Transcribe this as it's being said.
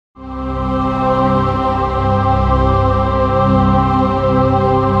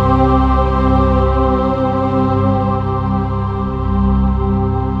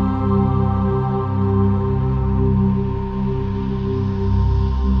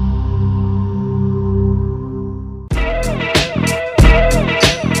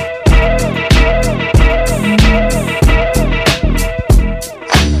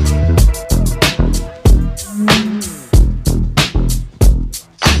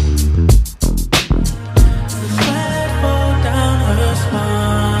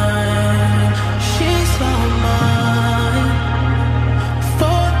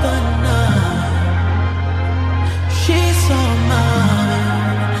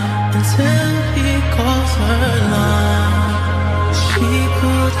until he calls her line. She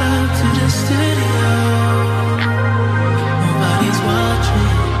pulled up to the studio. Nobody's watching.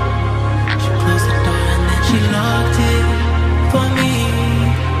 She closed the door and then she locked it for me,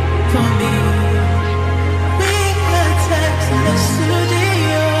 for me. We had sex in the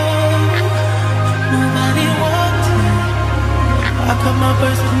studio. Nobody walked in. I cut my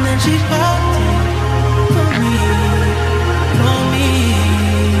purse and then she locked it for me, for me.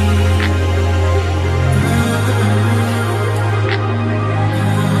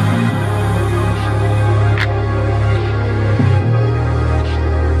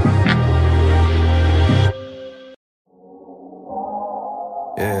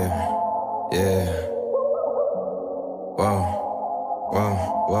 Yeah. Whoa.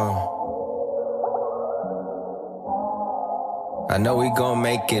 I know we gon'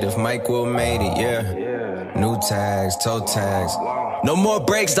 make it if Mike will made it, yeah. New tags, toe tags. No more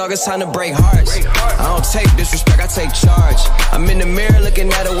breaks, dog, it's time to break hearts. I don't take disrespect, I take charge. I'm in the mirror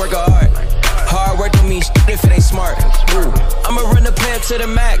looking at a work of art. Hard work don't mean shit if it ain't smart. Ooh, I'ma run the plan to the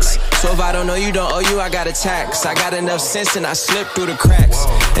max. So if I don't know you, don't owe you, I got a tax. I got enough sense and I slip through the cracks.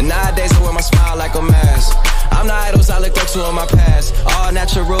 And nowadays I wear my smile like a mask. I'm the idols I looked up to in my past. All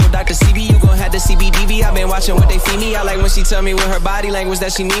natural, Dr. CB, you gon' have the CBDB. I've been watching what they feed me. I like when she tell me with her body language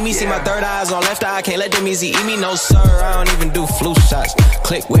that she need me. See my third eye's on left eye, I can't let them easy eat me. No sir, I don't even do flu shots.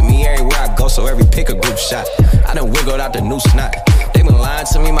 Click with me everywhere I go, so every pick a group shot. I done wiggled out the noose knot. They been lying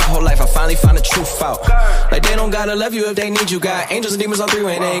to me my whole life, I finally found the truth out. Like they don't gotta love you if they need you. Got angels and demons on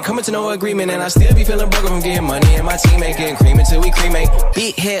three-way, they ain't coming to no agreement. And I still be feeling broke from getting money, and my team ain't getting cream until we cremate.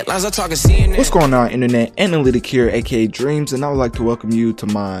 Beat headlines, I talking CNN. What's going on, internet? Analytic here, aka Dreams, and I would like to welcome you to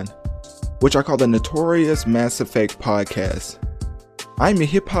mine, which I call the Notorious Mass Effect Podcast. I'm a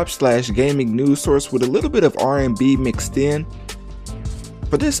hip-hop / gaming news source with a little bit of R&B mixed in.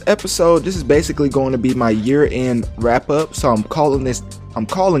 For this episode, this is basically going to be my year-end wrap-up, so I'm calling this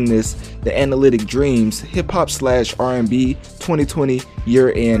the Analytic Dreams hip-hop / R&B 2020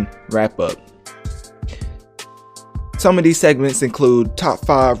 year-end wrap-up. Some of these segments include top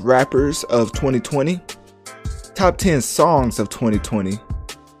 5 rappers of 2020, top 10 songs of 2020,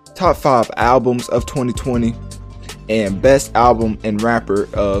 top 5 albums of 2020, and best album and rapper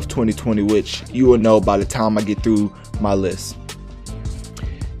of 2020, which you will know by the time I get through my list.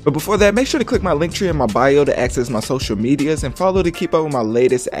 But before that, make sure to click my link tree in my bio to access my social medias and follow to keep up with my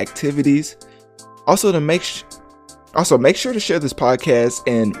latest activities. Also, make sure to share this podcast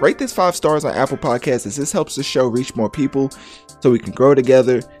and rate this 5 stars on Apple Podcasts, as this helps the show reach more people so we can grow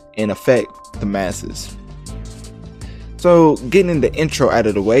together and affect the masses. So, getting the intro out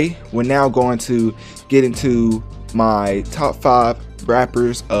of the way, we're now going to get into my top 5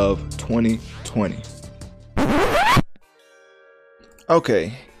 rappers of 2020.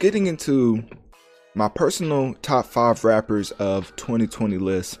 Okay, getting into my personal top 5 rappers of 2020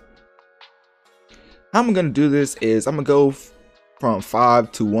 list. How I'm going to do this is I'm going to go from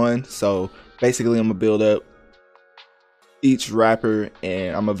 5 to 1. So basically I'm going to build up each rapper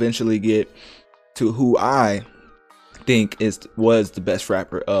and I'm eventually get to who I think was the best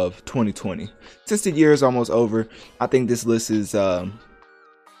rapper of 2020. Since the year is almost over, I think this list is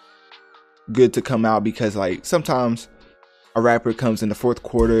good to come out, because like sometimes a rapper comes in the fourth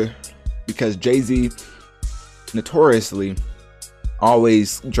quarter, because Jay-Z notoriously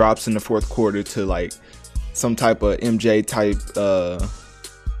always drops in the fourth quarter to like some type of MJ type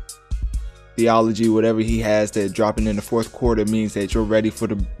theology, whatever he has, that dropping in the fourth quarter means that you're ready for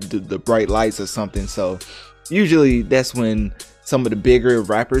the bright lights or something. So usually that's when some of the bigger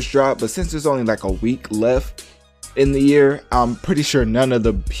rappers drop, but since there's only like a week left in the year, I'm pretty sure none of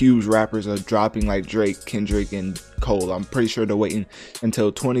the huge rappers are dropping, like Drake, Kendrick, and Cole. I'm pretty sure they're waiting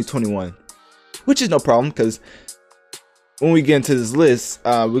until 2021, which is no problem, because when we get into this list,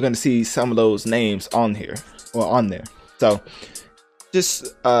 we're going to see some of those names on here, or on there. So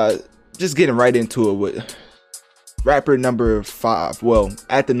just getting right into it with rapper number 5. Well,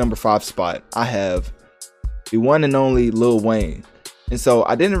 at the number 5 spot, I have the one and only Lil Wayne. And so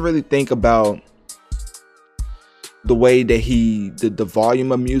I didn't really think about the way that the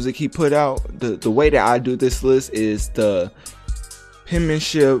volume of music he put out. The way that I do this list is the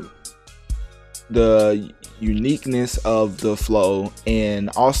penmanship, the uniqueness of the flow, and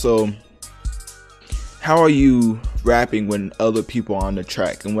also how are you rapping when other people are on the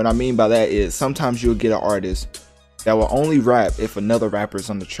track. And what I mean by that is sometimes you'll get an artist that will only rap if another rapper is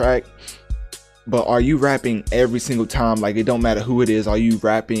on the track, but are you rapping every single time? Like, it don't matter who it is. Are you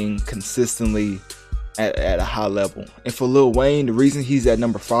rapping consistently at a high level. And for Lil Wayne, the reason he's at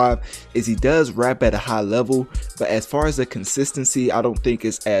number 5 is he does rap at a high level, but as far as the consistency, I don't think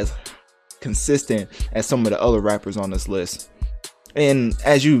it's as consistent as some of the other rappers on this list. And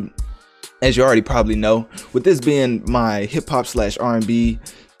as you already probably know, with this being my hip hop / R&B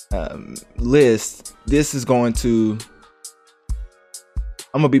list, this is going to,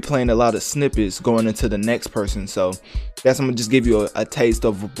 I'm gonna be playing a lot of snippets going into the next person. So I'm gonna just give you a taste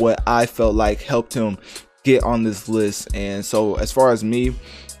of what I felt like helped him get on this list. And so as far as me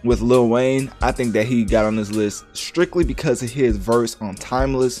with Lil Wayne, I think that he got on this list strictly because of his verse on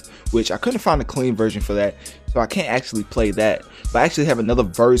Timeless, which I couldn't find a clean version for that, so I can't actually play that. But I actually have another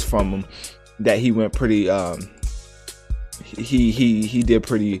verse from him that he went pretty he did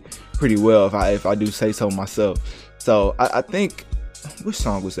pretty well, if I do say so myself. So I think, which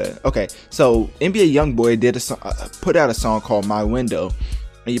song was that? Okay, so NBA YoungBoy did put out a song called My Window,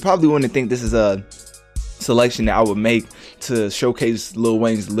 and you probably wouldn't think this is a selection that I would make to showcase Lil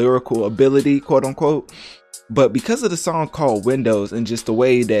Wayne's lyrical ability, quote unquote. But because of the song called Windows and just the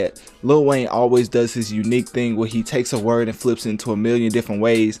way that Lil Wayne always does his unique thing where he takes a word and flips it into a million different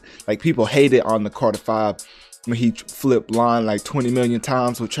ways. Like, people hate it on the Carter 5 when he flipped line like 20 million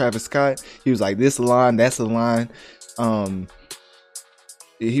times with Travis Scott. He was like, this a line, that's a line.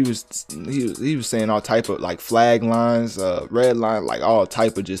 He was saying all type of like flag lines, red line, like all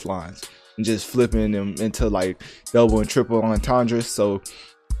type of just lines, and just flipping them into like double and triple entendres. So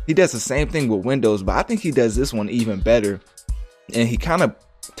he does the same thing with Windows, but I think he does this one even better, and he kind of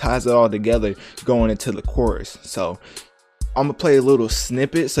ties it all together going into the chorus. So I'm gonna play a little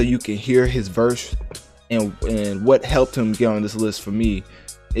snippet so you can hear his verse, and what helped him get on this list for me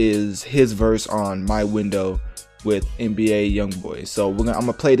is his verse on My Window with NBA YoungBoy. So I'm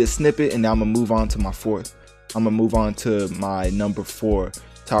gonna play this snippet, and then I'm gonna move on to my fourth. I'm gonna move on to my number 4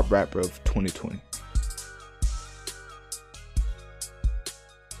 top rapper of 2020.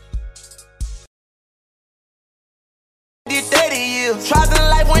 Did 30 years. Trials in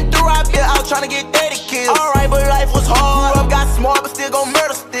life went through, I feel out trying to get 30 kills. Alright, but life was hard. Grew up, got smart, but still gon'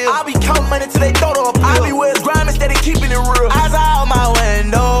 murder still. I be counting money till they throw up. I be where it's grime instead of keeping it real. Eyes out my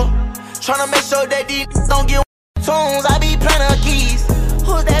window, trying to make sure that these don't get tunes. I be playing the keys.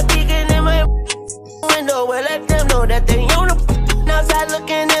 Who's that peeking in my window? Well, let them know that they on the outside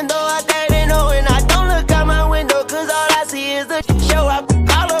looking in, though I think they know. And I don't look out my window, cause all I see is the show. I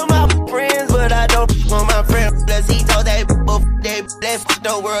all of my friends, but I don't want my friend. Plus he told they left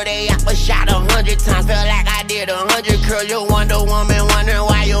the world, they out for shot 100 times. Felt like I did 100 curl. You Wonder Woman, wondering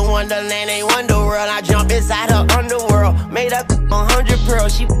why you Wonderland ain't Wonderworld. I jump inside her underworld, made up 100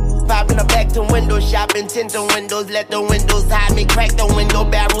 pearls. She popping her back to window shopping, tint the windows, let the windows hide me. Crack the window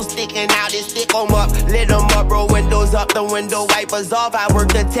barrel sticking out, it stick them up, lit them up, bro. Windows up, the window wipers off. I work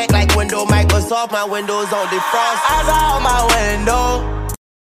the tech like window Microsoft. My windows on defrost. Eyes out my window.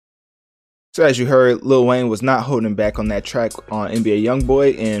 So as you heard, Lil Wayne was not holding back on that track on NBA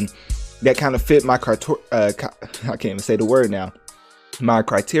YoungBoy, and that kind of fit my I can't even say the word now. My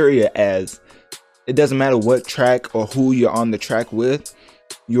criteria as it doesn't matter what track or who you're on the track with,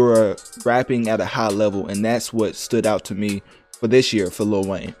 you're rapping at a high level, and that's what stood out to me for this year for Lil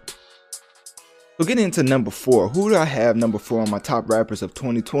Wayne. So getting into number 4, who do I have number 4 on my top rappers of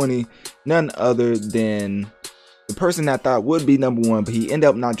 2020? None other than the person I thought would be number 1, but he ended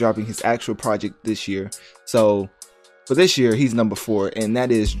up not dropping his actual project this year. So for this year, he's number 4, and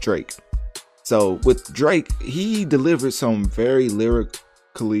that is Drake. So with Drake, he delivered some very lyrical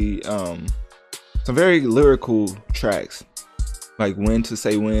tracks, like When to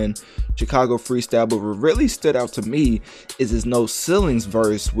Say When, Chicago Freestyle. But what really stood out to me is his No Ceilings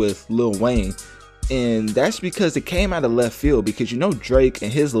verse with Lil Wayne. And that's because it came out of left field, because you know Drake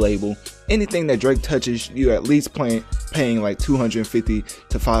and his label, anything that Drake touches, you're at least paying like $250,000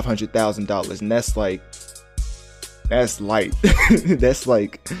 to $500,000, and that's light. That's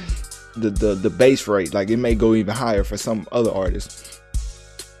like the base rate. Like, it may go even higher for some other artists.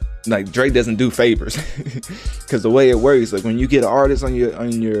 Like, Drake doesn't do favors, because the way it works, like when you get an artist on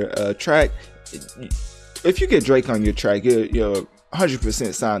your track, if you get Drake on your track, you're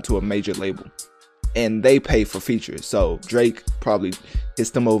 100% signed to a major label, and they pay for features. So Drake probably hits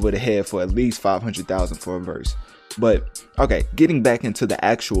them over the head for at least $500,000 for a verse. But okay, getting back into the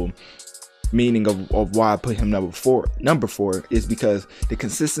actual meaning of why I put him number four is because the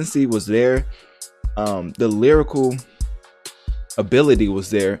consistency was there, the lyrical ability was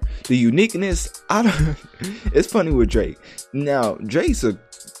there, the uniqueness. It's funny with Drake. Now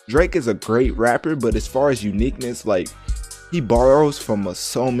Drake is a great rapper, but as far as uniqueness, like, he borrows from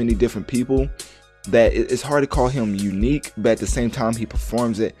so many different people, that it's hard to call him unique, but at the same time he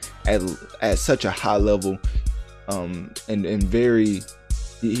performs it at such a high level, and very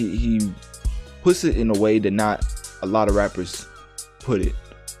he puts it in a way that not a lot of rappers put it.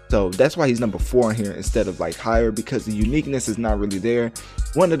 So that's why he's number 4 on here instead of like higher, because the uniqueness is not really there.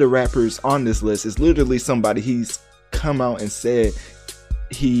 One of the rappers on this list is literally somebody he's come out and said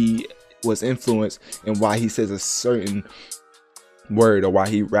he was influenced and why he says a certain word or why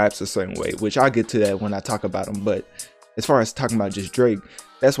he raps a certain way, which I'll get to that when I talk about him. But as far as talking about just Drake,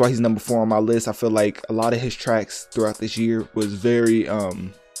 that's why he's number 4 on my list. I feel like a lot of his tracks throughout this year was very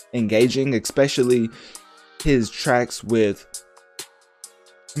engaging, especially his tracks with,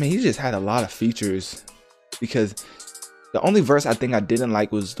 I mean, he just had a lot of features, because the only verse I think I didn't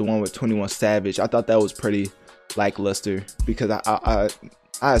like was the one with 21 Savage. I thought that was pretty lackluster, because I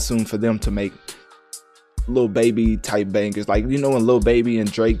assumed for them to make Lil Baby type bangers. Like, you know, when Lil Baby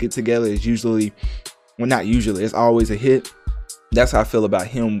and Drake get together, it's usually, well, not usually, it's always a hit. That's how I feel about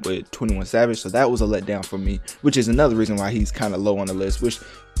him with 21 Savage. So that was a letdown for me, which is another reason why he's kind of low on the list. Which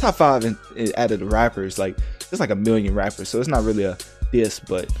top 5 out of the rappers, like there's like a million rappers, so it's not really a diss,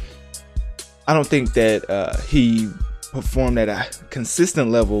 but I don't think that he performed at a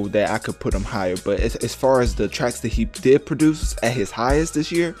consistent level that I could put him higher. But as far as the tracks that he did produce at his highest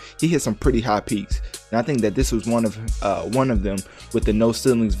this year, he hit some pretty high peaks, and I think that this was one of them with the No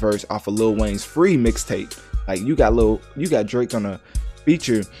Ceilings verse off of Lil Wayne's Free mixtape. Like, you got Drake on a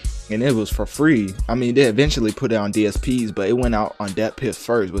feature, and it was for free. I mean, they eventually put it on DSPs, but it went out on Dat Piff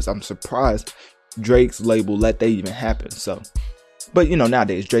first, which I'm surprised Drake's label let that even happen. So, but you know,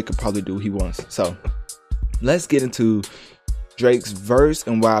 nowadays Drake could probably do what he wants. So let's get into Drake's verse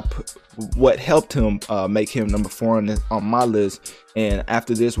and what helped him make him number 4 on my list. And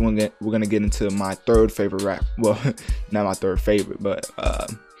after this, we're gonna get into my 3rd favorite rap. Well, not my 3rd favorite, but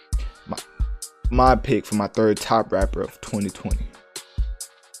my pick for my 3rd top rapper of 2020.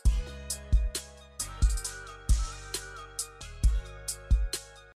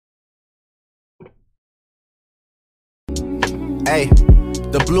 Hey,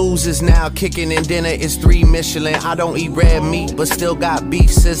 the blues is now kicking and dinner is 3 Michelin. I don't eat red meat, but still got beef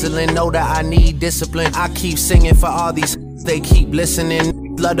sizzling. Know that I need discipline. I keep singing for all these, they keep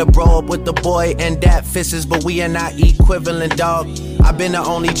listening. Love to bro up with the boy and dat fists, but we are not equivalent, dog. I've been the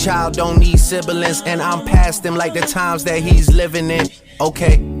only child, don't need siblings, and I'm past him like the times that he's living in.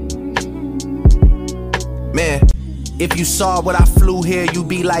 Okay, man. If you saw what I flew here, you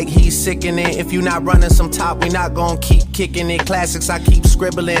be like, he's sickening. If you not running some top, we not gonna keep kicking it. Classics, I keep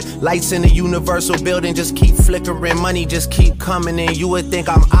scribbling. Lights in the universal building just keep flickering. Money just keep coming in. You would think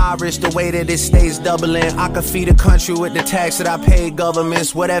I'm Irish the way that it stays doubling. I could feed a country with the tax that I pay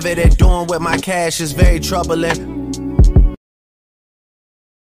governments. Whatever they're doing with my cash is very troubling.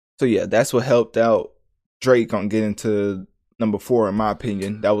 So yeah, that's what helped out Drake on getting to number 4 in my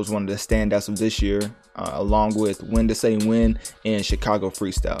opinion. That was one of the standouts of this year, along with When to Say When and Chicago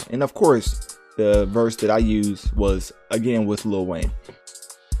Freestyle. And of course, the verse that I used was again with Lil Wayne.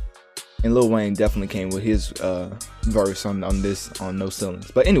 And Lil Wayne definitely came with his verse on No Ceilings.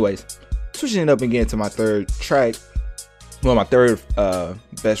 But anyways, switching it up again to my 3rd track. Well, my 3rd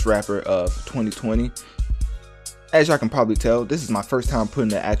best rapper of 2020. As y'all can probably tell, this is my first time putting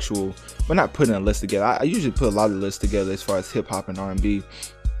the actual, well, not putting a list together. I usually put a lot of lists together as far as hip hop and R&B,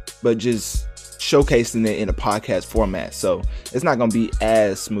 but just showcasing it in a podcast format. So it's not gonna be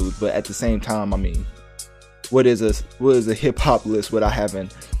as smooth, but at the same time, I mean, what is a hip hop list without having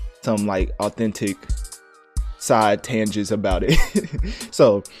some like authentic side tangents about it?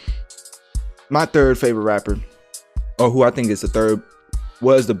 So my 3rd favorite rapper, or who I think is the third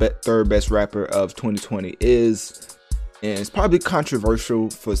best rapper of 2020 is, and it's probably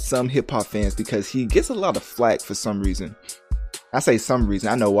controversial for some hip hop fans because he gets a lot of flack for some reason. I say some reason,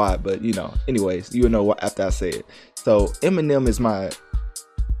 I know why, but you know, anyways, you'll know what after I say it. So Eminem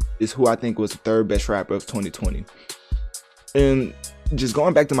is who I think was the 3rd best rapper of 2020. And just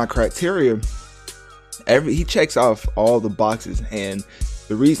going back to my criteria, he checks off all the boxes, and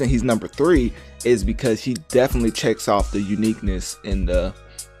the reason he's number 3 is because he definitely checks off the uniqueness in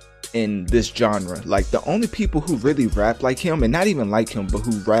this genre. Like, the only people who really rap like him, and not even like him, but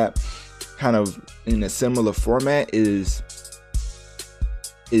who rap kind of in a similar format is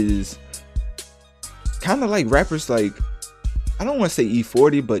kind of like rappers like, I don't want to say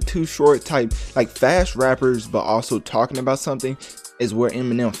E40, but Too Short type, like fast rappers, but also talking about something is where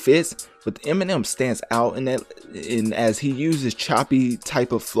Eminem fits. But Eminem stands out in that, as he uses choppy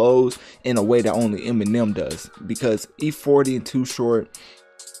type of flows in a way that only Eminem does. Because E40 and Too Short,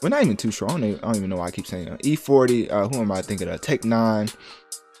 well, not even Too Short, I don't even know why I keep saying that. E40, who am I thinking of? Tech 9,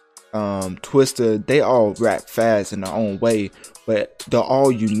 Twista, they all rap fast in their own way, but they're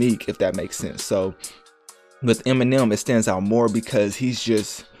all unique, if that makes sense. So with Eminem, it stands out more because he's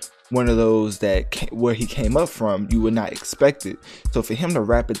just one of those that where he came up from, you would not expect it. So for him to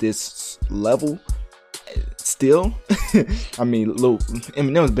rap at this level still, I mean,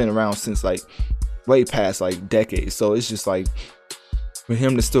 Eminem's been around since like way past like decades. So it's just like for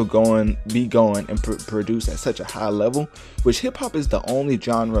him to still be going and produce at such a high level, which hip hop is the only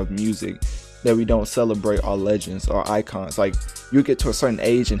genre of music that we don't celebrate our legends or icons. Like you get to a certain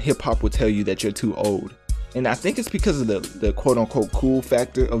age and hip hop will tell you that you're too old. And I think it's because of the quote unquote cool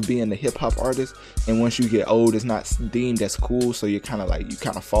factor of being a hip hop artist. And once you get old, it's not deemed as cool. So you kind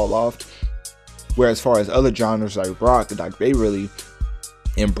of fall off. Whereas as far as other genres like rock, like they really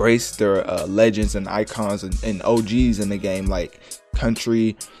embrace their legends and icons and OGs in the game, like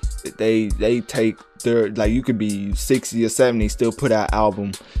country. They take their, like, you could be 60 or 70, still put out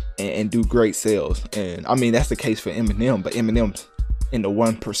album and do great sales. And I mean, that's the case for Eminem, but Eminem's in the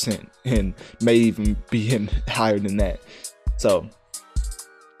 1% and may even be in higher than that. So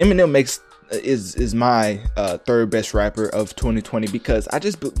Eminem is my third best rapper of 2020 because I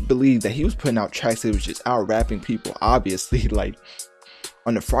just believe that he was putting out tracks that was just out rapping people. Obviously, like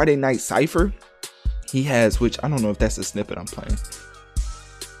on the Friday Night Cypher, he has, which I don't know if that's a snippet I'm playing.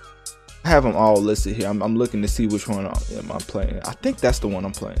 I have them all listed here. I'm looking to see which one am I playing. I think that's the one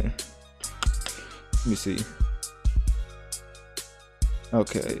I'm playing. Let me see.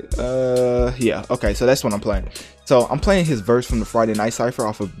 Okay, yeah, okay, so that's what I'm playing. So I'm playing his verse from the Friday Night Cypher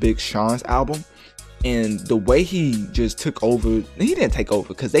off of Big Sean's album. And the way he just took over, he didn't take over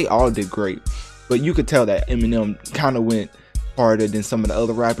because they all did great. But you could tell that Eminem kind of went harder than some of the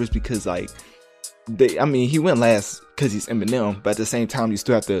other rappers because, like, he went last because he's Eminem, but at the same time, you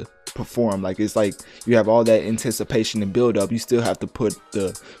still have to perform. Like, it's like you have all that anticipation and build up. You still have to put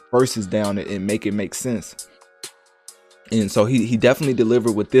the verses down and make it make sense. And so he definitely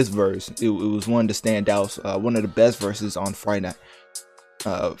delivered with this verse. It was one of the standouts, one of the best verses on Friday Night.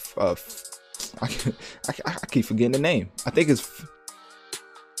 I keep forgetting the name. I think it's,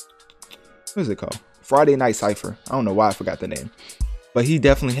 what is it called? Friday Night Cypher. I don't know why I forgot the name, but he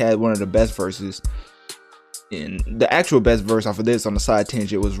definitely had one of the best verses. And the actual best verse off of this, on the side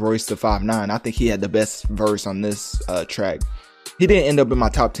tangent, was Royce the 5'9". I think he had the best verse on this track. He didn't end up in my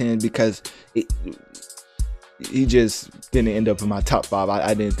top 10 because he just didn't end up in my top 5.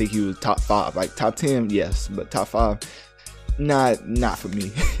 I didn't think he was top 5. Like top 10, yes, but top 5, not for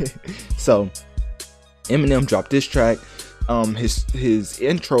me. So Eminem dropped this track. His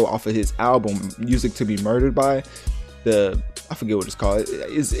intro off of his album Music to Be Murdered By, I forget what it's called.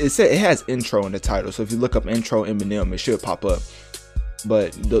 It has intro in the title, so if you look up intro Eminem, it should pop up.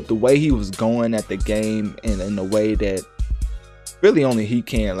 But the way he was going at the game, and in the way that really only he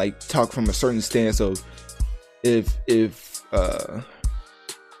can, like, talk from a certain stance of, if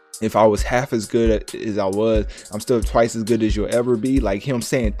I was half as good as I was, I'm still twice as good as you'll ever be. Like, him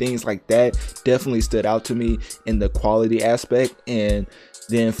saying things like that definitely stood out to me in the quality aspect. And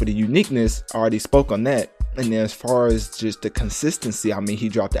then for the uniqueness, I already spoke on that. And then as far as just the consistency, I mean, he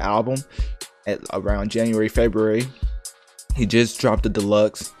dropped the album at around January, February. He just dropped the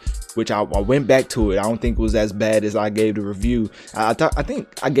deluxe, which I went back to it. I don't think it was as bad as I gave the review. I think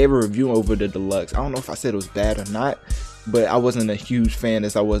I gave a review over the deluxe. I don't know if I said it was bad or not, but I wasn't a huge fan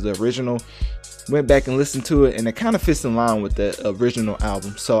as I was the original. Went back and listened to it, and it kind of fits in line with the original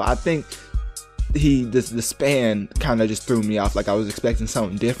album. So I think the span kind of just threw me off. Like, I was expecting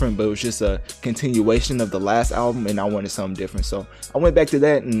something different, but it was just a continuation of the last album, and I wanted something different. So I went back to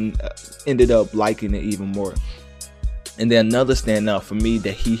that and ended up liking it even more. And then another standout for me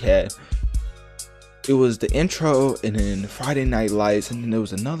that he had, it was the intro, and then Friday Night Lights, and then there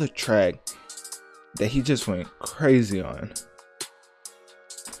was another track that he just went crazy on.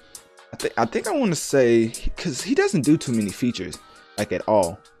 I think I want to say, because he doesn't do too many features, like, at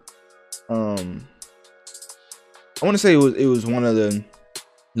all. I want to say it was one of the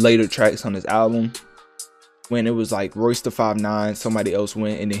later tracks on his album, when it was like Royce the 5'9", somebody else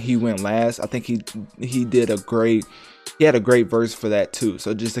went, and then he went last. I think he had a great verse for that too.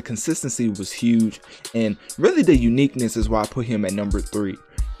 So just the consistency was huge, and really the uniqueness is why I put him at number 3,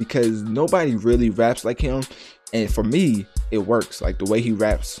 because nobody really raps like him, and for me it works. Like, the way he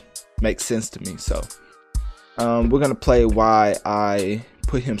raps makes sense to me. So we're gonna play why I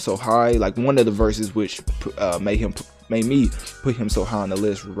put him so high, like one of the verses which made me put him so high on the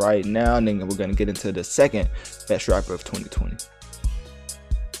list right now, and then we're gonna get into the second best rapper of 2020.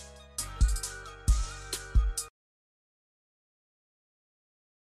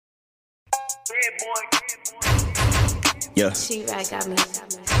 Yeah. She right got me.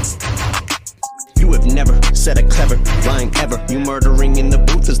 You have never said a clever line ever. You murdering in the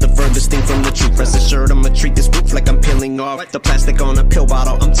booth is the furthest thing from the truth. Rest assured, I'ma treat this roof like I'm peeling off the plastic on a pill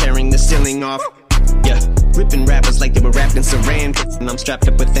bottle. I'm tearing the ceiling off. Yeah, ripping rappers like they were wrapped in saran. And I'm strapped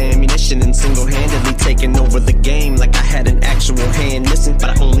up with ammunition and single-handedly taking over the game like I had an actual hand missing.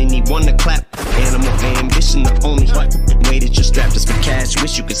 But I only need one to clap. Animal ambition, the only way that you're strapped is for cash.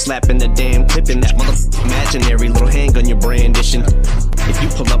 Wish you could slap in the damn clip in that imaginary little handgun you're brandishing. If you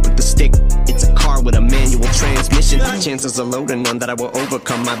pull up with the stick, it's a car with a manual transmission. Chances are low to none that I will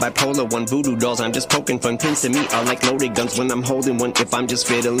overcome my bipolar one. Voodoo dolls, I'm just poking fun. Pins to me are like loaded guns when I'm holding one. If I'm just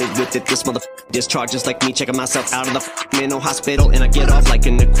fiddling with it, this discharges like me checking myself out of the mental hospital. And I get off like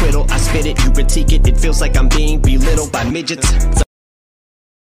an acquittal. I spit it, you critique it. It feels like I'm being belittled by midgets.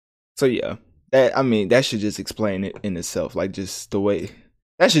 So yeah, that should just explain it in itself. Like, just the way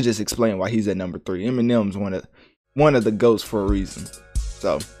that should just explain why he's at number 3. Eminem's one of the GOATs for a reason.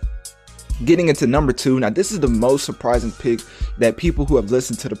 So, getting into number 2. Now, this is the most surprising pick that people who have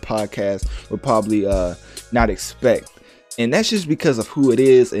listened to the podcast would probably not expect. And that's just because of who it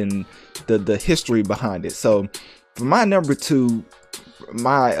is and the history behind it. So, for my number 2,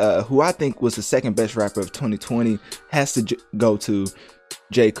 who I think was the second best rapper of 2020 has to go to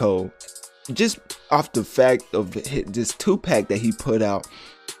J. Cole. Just off the fact of this 2-pack that he put out.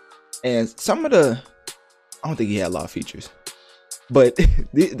 And some of I don't think he had a lot of features. But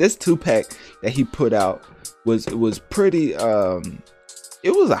this 2-pack that he put out was pretty, it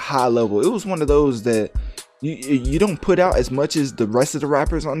was a high level. It was one of those that you don't put out as much as the rest of the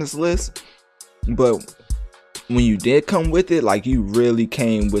rappers on this list. But when you did come with it, like, you really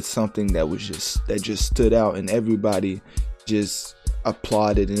came with something that just stood out, and everybody just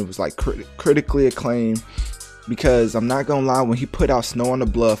applauded, and it was like critically acclaimed. Because I'm not gonna lie, when he put out Snow on the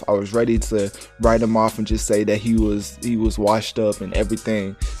Bluff, I was ready to write him off and just say that he was washed up and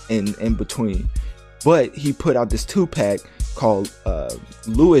everything in between. But he put out this 2-pack called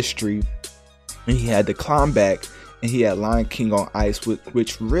Lewis Street, and he had the Climb Back, and he had Lion King on Ice,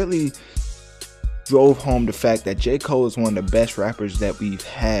 which really drove home the fact that J. Cole is one of the best rappers that we've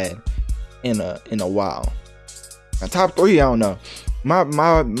had in a while. Now, top 3, I don't know.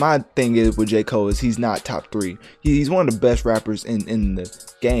 My thing is with J. Cole is he's not top 3. He's one of the best rappers in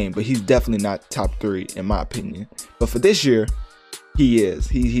the game, but he's definitely not top 3 in my opinion. But for this year, he is.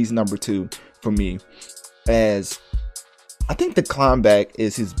 He's number 2 for me. As I think the Climb Back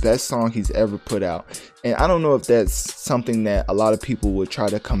is his best song he's ever put out. And I don't know if that's something that a lot of people would try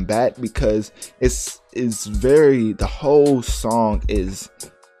to combat, because it's very, the whole song is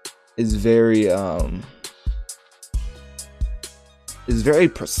very is very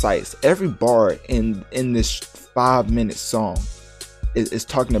precise. Every bar in this 5-minute song is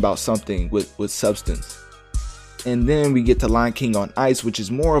talking about something with substance. And then we get to Lion King on Ice, which is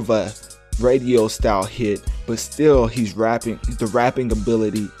more of a radio style hit, but still he's rapping. The rapping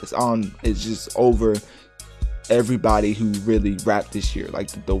ability is just over everybody who really rapped this year.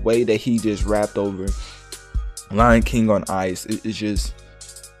 Like, the way that he just rapped over Lion King on Ice is just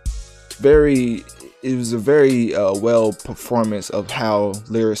very. It was a very well performance of how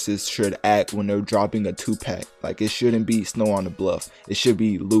lyricists should act when they're dropping a 2-pack. Like, it shouldn't be Snow on the Bluff. It should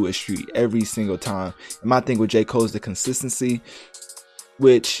be Lewis Street every single time. And my thing with J. Cole is the consistency,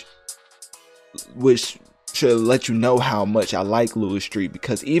 which should let you know how much I like Lewis Street.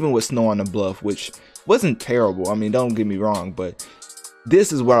 Because even with Snow on the Bluff, which wasn't terrible, I mean, don't get me wrong, but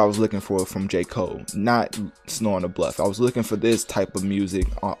this is what I was looking for from J. Cole, not Snow on the Bluff. I was looking for this type of music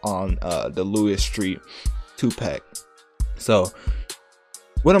on the Lewis Street 2-pack. So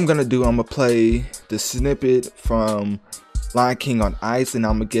what I'm gonna do, I'm gonna play the snippet from Lion King on Ice, and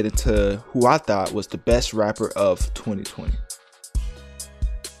I'm gonna get into who I thought was the best rapper of 2020.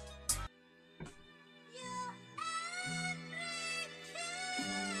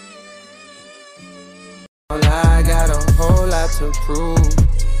 I got a whole lot to prove.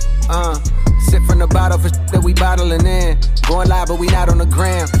 Sip from the bottle for that we bottling in. Going live, but we not on the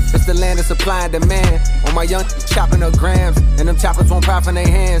gram. It's the land of supply and demand. On my young chopping up grams, and them choppers won't pop in their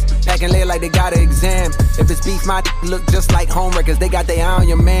hands. Packing late like they got an exam. If it's beef, my look just like home records. They got their eye on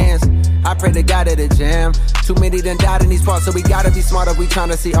your mans. I pray to God at a jam. Too many done died in these parts, so we gotta be smarter. We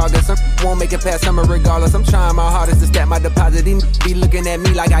tryna see August. Some won't make it past summer regardless. I'm trying my hardest to stack my deposit. These be looking at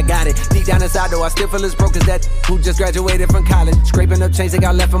me like I got it. Deep down inside though, I still feel as broke as that who just graduated from college. Scraping up change they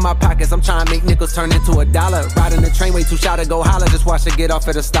got left in my pockets. I'm trying to make nickels turn into $1. Riding the train way too shy to go holler. Just watch it get off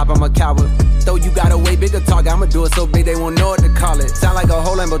at a stop, I'm a coward. Though you got a way bigger target, I'ma do it so big they won't know what to call it. Sound like a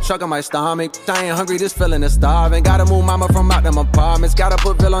whole Lambo truck on my stomach. I ain't hungry, this feeling is starving. Gotta move mama from out them apartments. Gotta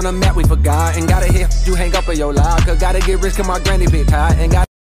put Bill on the map, we forgot. And gotta hit you hang up in your locker. Gotta get rich, cause my granny big hot. And got.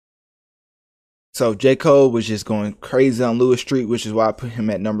 So J. Cole was just going crazy on Lewis Street, which is why I put him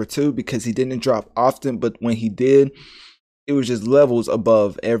at number 2, because he didn't drop often, but when he did, it was just levels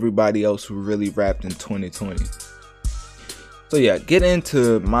above everybody else who really rapped in 2020. So yeah, get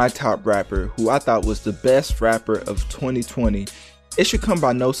into my top rapper, who I thought was the best rapper of 2020. It should come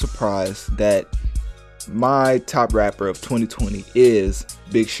by no surprise that my top rapper of 2020 is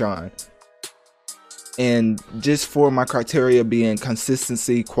Big Sean. And just for my criteria being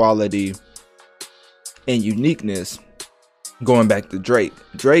consistency, quality, and uniqueness, going back to Drake.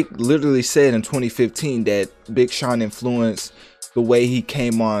 Drake literally said in 2015 that Big Sean influenced the way he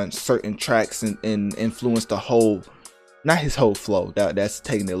came on certain tracks and influenced the whole, not his whole flow, that's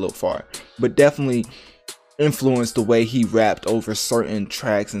taking it a little far, but definitely influenced the way he rapped over certain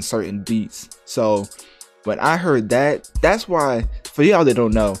tracks and certain beats. So when I heard that, that's why, for y'all that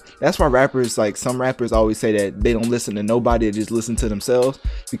don't know, that's why rappers, like some rappers always say that they don't listen to nobody, they just listen to themselves,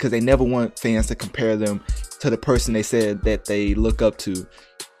 because they never want fans to compare them to the person they said that they look up to.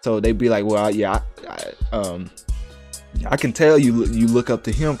 So they be like, well, yeah, I can tell you look up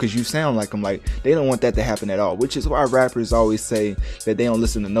to him because you sound like him. Like, they don't want that to happen at all, which is why rappers always say that they don't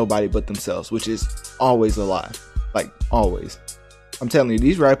listen to nobody but themselves, which is always a lie. Like, always. I'm telling you,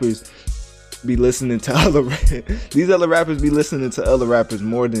 these rappers be listening to these other rappers be listening to other rappers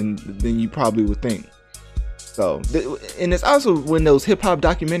more than you probably would think. So, and it's also when those hip-hop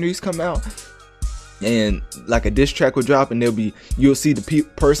documentaries come out and like a diss track will drop and you'll see the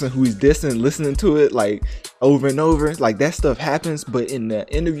person who he's dissing listening to it like over and over. Like, that stuff happens, but in the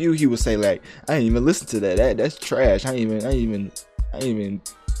interview he would say like, I ain't even listen to that's trash. I ain't even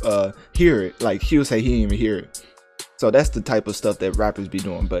hear it. Like, he would say he didn't even hear it. So that's the type of stuff that rappers be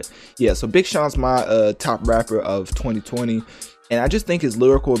doing. But yeah, so Big Sean's my top rapper of 2020. And I just think his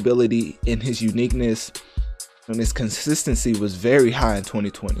lyrical ability and his uniqueness and his consistency was very high in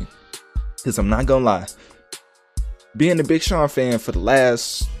 2020. Because I'm not gonna lie, being a Big Sean fan for the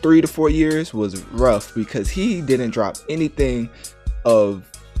last 3 to 4 years was rough, because he didn't drop anything of,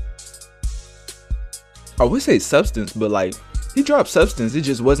 I would say substance, but like, he dropped substance. It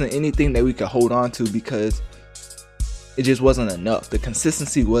just wasn't anything that we could hold on to because it just wasn't enough. The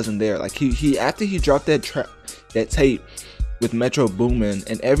consistency wasn't there. Like, he after he dropped that tape with Metro Boomin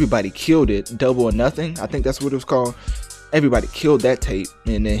and everybody killed it, Double or Nothing, I think that's what it was called. Everybody killed that tape,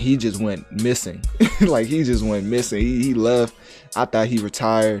 and then he just went missing. Like, he just went missing. He left. I thought he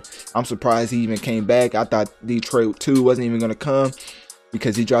retired. I'm surprised he even came back. I thought Detroit 2 wasn't even gonna come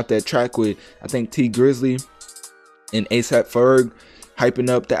because he dropped that track with, I think, T Grizzly and ASAP Ferg, hyping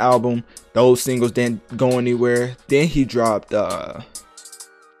up the album. Those singles didn't go anywhere. Then he dropped the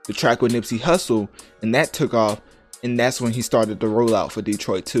track with Nipsey Hussle, and that took off. And that's when he started the rollout for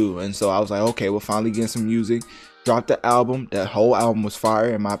Detroit 2. And so I was like, okay, we're finally getting some music. Dropped the album. That whole album was fire,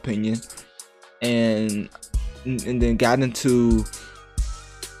 in my opinion. And then got into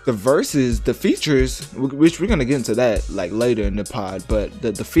the verses, the features, which we're gonna get into that like later in the pod. But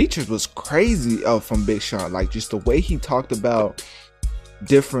the features was crazy from Big Sean. Like, just the way he talked about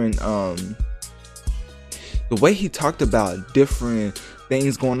different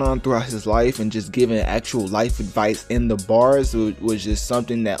things going on throughout his life and just giving actual life advice in the bars was just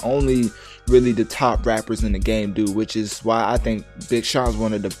something that only really the top rappers in the game do, which is why I think Big Sean's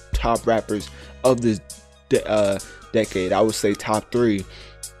one of the top rappers of this decade. I would say top 3.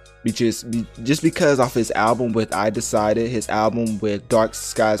 Just because off his album with I Decided, his album with Dark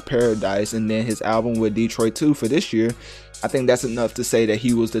Skies Paradise, and then his album with Detroit 2 for this year, I think that's enough to say that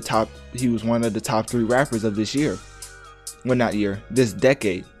he was one of the top 3 rappers of this year. Well, not year, this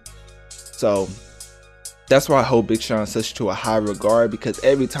decade. So that's why I hold Big Sean such to a high regard, because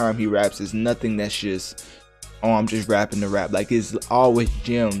every time he raps, it's nothing that's just, oh, I'm just rapping to rap. Like, it's always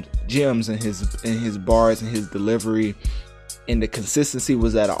gems in his bars and his delivery, and the consistency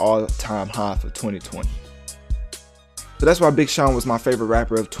was at an all-time high for 2020. So that's why Big Sean was my favorite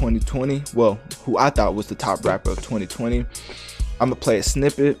rapper of 2020. Well, who I thought was the top rapper of 2020. I'm gonna play a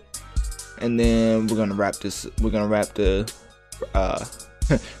snippet, and then we're gonna wrap the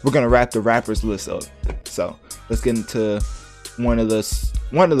rappers list up. So let's get into one of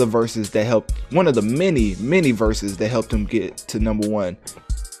the verses that helped, one of the many verses that helped him get to number 1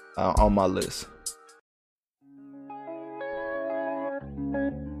 on my list.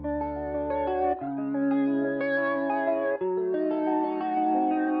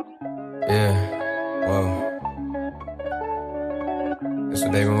 Yeah, whoa. That's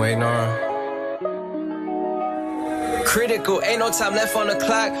what they've been waiting on. Critical, ain't no time left on the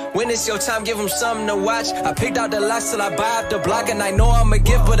clock. When it's your time, give them something to watch. I picked out the locks till I buy up the block, and I know I'm a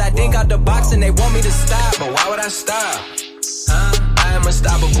gift, but I think out the box and they want me to stop. But why would I stop? I am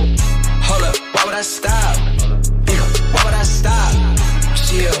unstoppable. Hold up, why would I I stop? Why would I stop?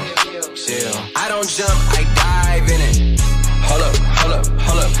 Chill. I don't jump, I dive in it. Hold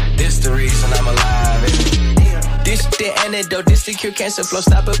up. This the reason I'm alive, isn't it? This the antidote, this the cure cancer flow.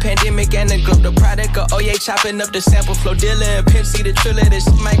 Stop a pandemic and the globe. The product of yeah, chopping up the sample flow. Dealer and Pimp C the triller. This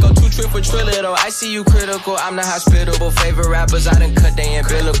might go 2 trip for triller though. I see you critical, I'm the hospitable. Favorite rappers, I done cut they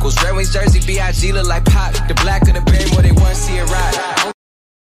umbilicals. Red Wings jersey, B.I.G. look like Pop. The black of the berry, more they want to see it ride.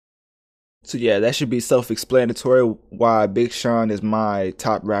 So yeah, that should be self-explanatory why Big Sean is my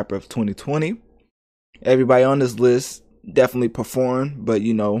top rapper of 2020. Everybody on this list definitely performed, but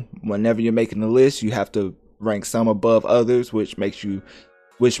you know, whenever you're making the list, you have to rank some above others, which make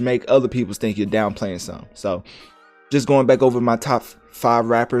other people think you're downplaying some. So just going back over my top 5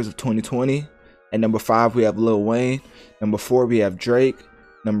 rappers of 2020. At number 5 we have Lil Wayne. Number 4 we have Drake.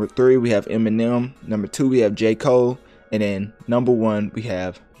 Number 3 we have Eminem. Number 2 we have J. Cole. And then number 1 we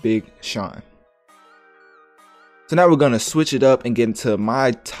have Big Sean. So now we're gonna switch it up and get into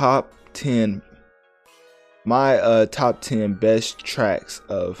my top 10 best tracks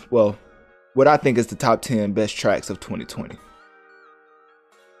of, well, what I think is the top 10 best tracks of 2020.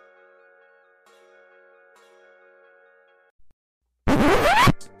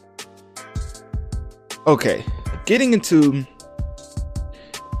 Okay, getting into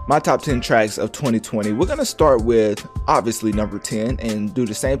my top 10 tracks of 2020, we're gonna start with obviously number 10 and do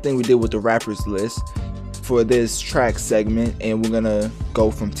the same thing we did with the rappers list for this track segment, and we're gonna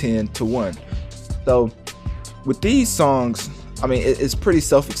go from 10 to 1. So with these songs, I mean, it's pretty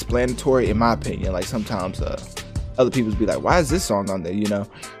self-explanatory in my opinion. Like sometimes other people be like, why is this song on there, you know?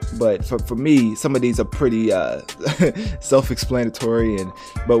 But for me, some of these are pretty self-explanatory,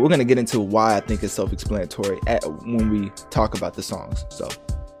 but we're gonna get into why I think it's self-explanatory when we talk about the songs. So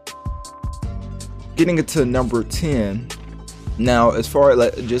getting into number 10. Now, as far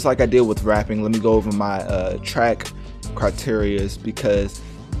as just like I did with rapping, let me go over my track criterias, because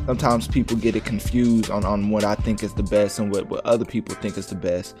sometimes people get it confused on what I think is the best and what other people think is the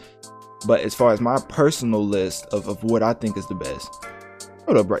best. But as far as my personal list of what I think is the best,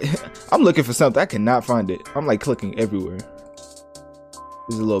 hold up, right? I'm looking for something, I cannot find it. I'm like clicking everywhere.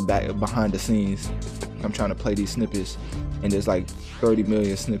 There's a little back behind the scenes. I'm trying to play these snippets, and there's like 30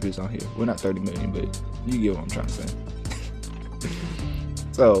 million snippets on here. Well, not 30 million, but you get what I'm trying to say.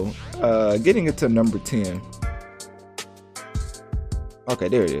 So, getting into number 10. Okay,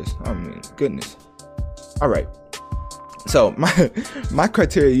 there it is. I mean, goodness. All right. So my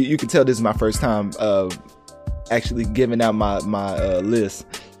criteria, you can tell this is my first time actually giving out my list.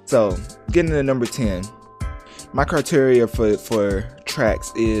 So getting to number 10, my criteria for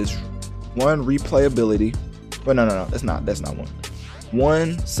tracks is 1, replayability. Well, no, that's not one.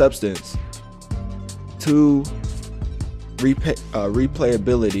 1, substance. 2,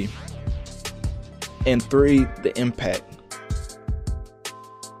 replayability. And 3, the impact.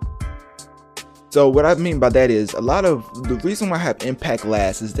 So what I mean by that is, a lot of the reason why I have impact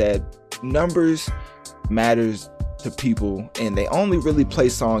last is that numbers matters to people, and they only really play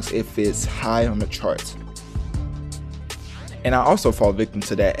songs if it's high on the charts. And I also fall victim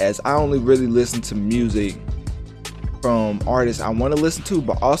to that, as I only really listen to music from artists I want to listen to,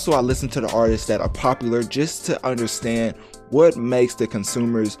 but also I listen to the artists that are popular just to understand what makes the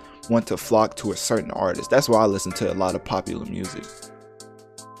consumers want to flock to a certain artist. That's why I listen to a lot of popular music.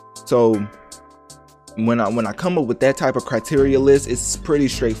 So when I come up with that type of criteria list, it's pretty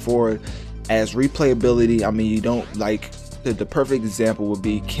straightforward. As replayability, I mean, you don't like the perfect example would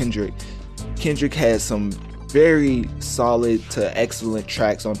be Kendrick. Kendrick has some very solid to excellent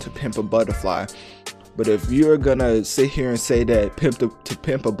tracks on To Pimp a Butterfly, but if you're gonna sit here and say that To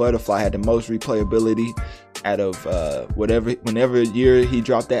Pimp a Butterfly had the most replayability out of whenever year he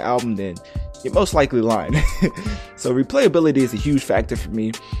dropped that album, then you're most likely lying. So replayability is a huge factor for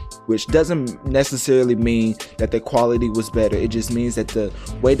me, which doesn't necessarily mean that the quality was better. It just means that the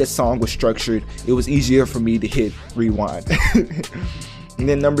way the song was structured, it was easier for me to hit rewind. And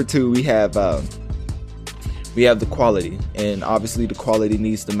then number 2, we have the quality, and obviously the quality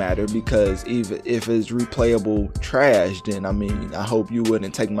needs to matter, because even if it's replayable trash, then I mean, I hope you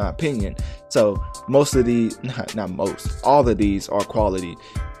wouldn't take my opinion. So most of these, all of these are quality,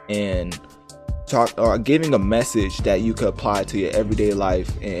 and giving a message that you could apply to your everyday life.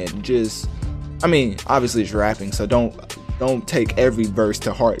 And just, I mean, obviously it's rapping, so don't take every verse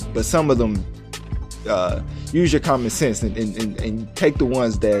to heart, but some of them, use your common sense and take the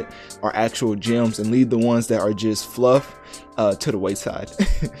ones that are actual gems and leave the ones that are just fluff to the wayside.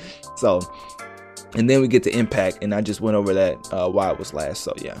 So, and then we get to impact, and I just went over that why it was last.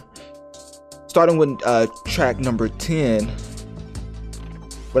 So yeah, starting with track number 10,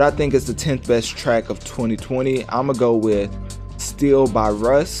 what I think is the 10th best track of 2020, I'm gonna go with Still by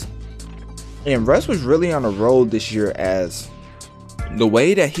Russ. And Russ was really on a roll this year, as the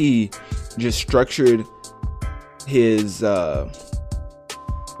way that he just structured his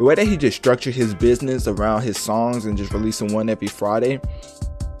business around his songs and just releasing one every Friday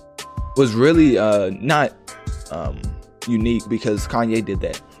was really not unique, because Kanye did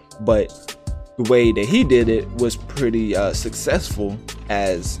that, but the way that he did it was pretty successful,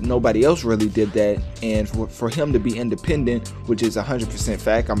 as nobody else really did that. And for him to be independent, which is 100%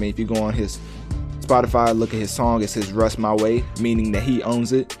 fact. I mean, if you go on his Spotify, look at his song, it says Russ My Way, meaning that he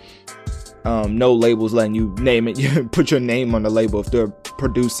owns it. No labels letting you name it. You put your name on the label if they're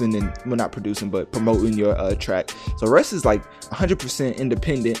producing and, well, not producing, but promoting your track. So Russ is like 100%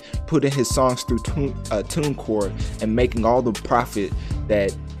 independent, putting his songs through TuneCore and making all the profit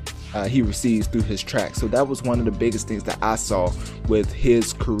that he receives through his track. So that was one of the biggest things that I saw with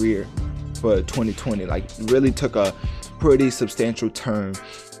his career for 2020. Like, really took a pretty substantial turn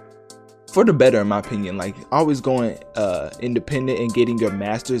for the better, in my opinion. Like, always going independent and getting your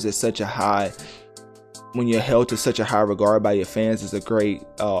masters at such a high, when you're held to such a high regard by your fans, is a great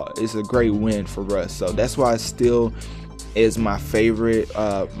win for Russ. So that's why it still is my favorite,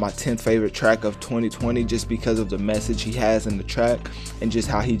 my 10th favorite track of 2020, just because of the message he has in the track and just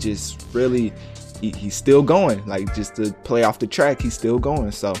how he just really, he's still going. Like, just to play off the track, he's still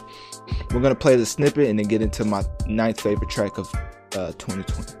going. So we're gonna play the snippet and then get into my 9th favorite track of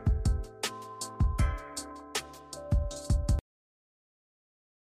 2020.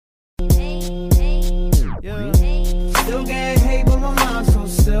 Still getting hate, but my mind's so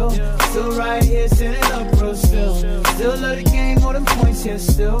still. Still right here, sitting up real still. Still love the game, more than points here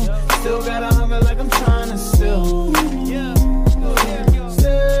still. Still got a hunger like I'm trying to still. Yeah.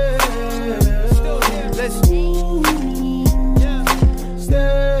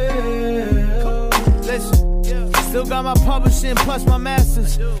 Still got my publishing plus my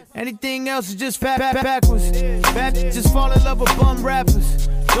masters. Anything else is just backwards. Bad just fall in love with bum rappers.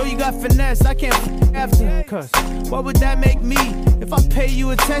 Though you got finesse, I can't after. Cause what would that make me? If I pay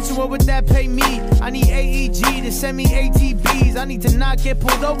you attention, what would that pay me? I need AEG to send me ATBs. I need to not get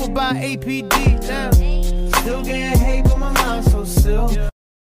pulled over by APD. Damn. Still getting hate, but my mind's so still.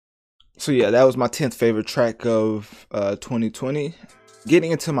 So yeah, that was my 10th favorite track of 2020.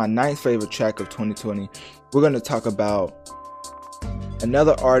 Getting into my 9th favorite track of 2020, we're going to talk about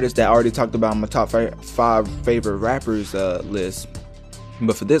another artist that I already talked about on my top 5 favorite rappers list.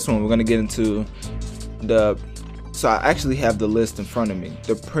 But for this one, we're going to get into so I actually have the list in front of me.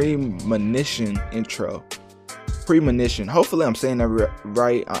 The Premonition intro. Premonition. Hopefully I'm saying that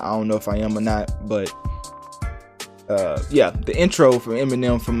right. I don't know if I am or not, but yeah, the intro from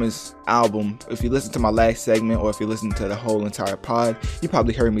Eminem from his album. If you listen to my last segment, or if you listen to the whole entire pod, you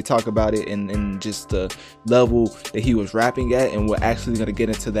probably heard me talk about it and just the level that he was rapping at. And we're actually going to get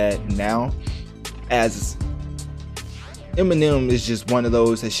into that now, as Eminem is just one of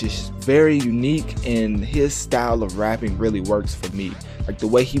those that's just very unique, and his style of rapping really works for me. Like, the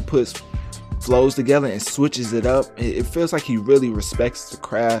way he puts flows together and switches it up, it feels like he really respects the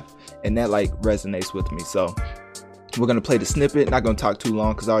craft, and that like resonates with me. So we're going to play the snippet. Not going to talk too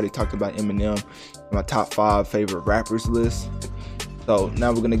long because I already talked about Eminem in my top 5 favorite rappers list. So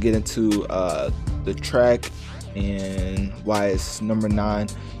now we're going to get into the track and why it's number 9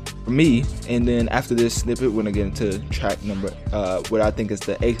 for me. And then after this snippet, we're going to get into track number, what I think is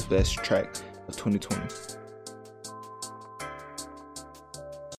the 8th best track of 2020.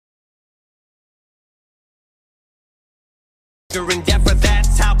 Endeavor,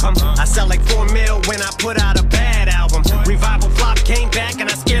 that's how come I sell like 4 mil when I put out a bad album. Revival flop came back and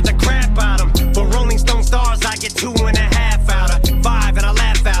I scared the crap out of them. But Rolling Stone stars, I get 2.5 out of 5, and I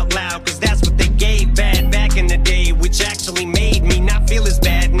laugh out loud, cause that's what they gave bad back in the day, which actually made me not feel as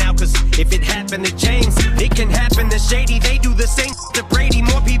bad now. Cause if it happened to James, it can happen to Shady. They do the same to Brady.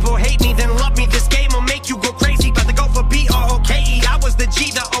 More people hate me than love me. This game will make you go crazy. About to go for B-R-O-K-E. I was the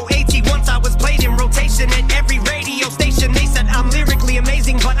G, the O-A-T. Once I was played in rotation at every radio station. They said I'm lyrically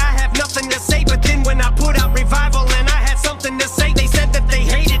amazing, but I have nothing to say. But then when I put out Revival and I had something to say, they said that they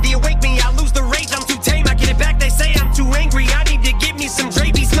hated the awake me. I lose the rage, I'm too tame. I get it back, they say I'm too angry. I need to give me some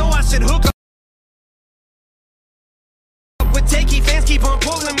Dre beats. No, I should hook up with Takey. Fans keep on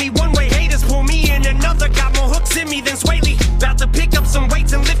pulling me one way, haters pull me in another. Got more hooks in me than Swaley. About to pick up some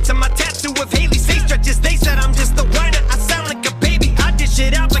weights and lift to my tattoo of Haley's face stretches. They said I'm just a whiner, I sound like a baby. I dish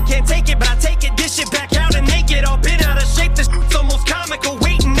it out but can't take it, but I take it, dish it back out and naked. All been out of shape, this shit's almost comical.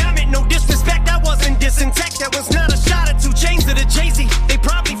 Waiting, I meant no disrespect, I wasn't dissing tech. That was not a shot at 2 chains to the Jay-Z. They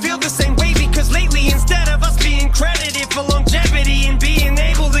probably feel the same way, because lately instead of us being credited for longevity and being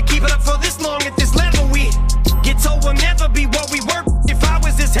able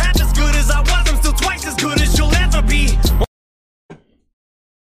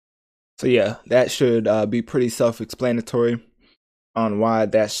So yeah, that should be pretty self-explanatory on why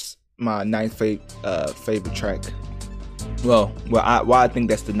that's my ninth favorite track. Why I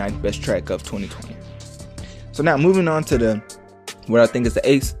think that's the ninth best track of 2020. So now moving on to what I think is the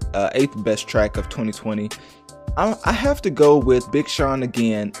eighth best track of 2020. I have to go with Big Sean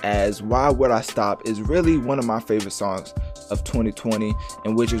again, as Why Would I Stop is really one of my favorite songs of 2020,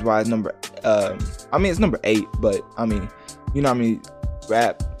 and which is why it's number 8, but I mean, you know what I mean,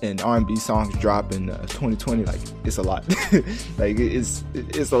 rap and R&B songs drop in 2020, like it's a lot. Like it's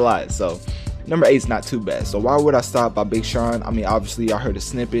a lot. So number 8 is not too bad. So Why Would I Stop by Big Sean. I mean, obviously y'all heard a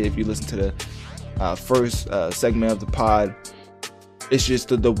snippet if you listen to the first segment of the pod. It's just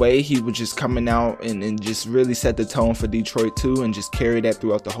the way he was just coming out and just really set the tone for Detroit too, and just carry that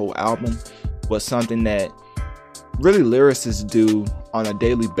throughout the whole album was something that really lyricists do on a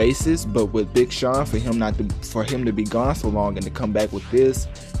daily basis. But with Big Sean, for him to be gone so long and to come back with this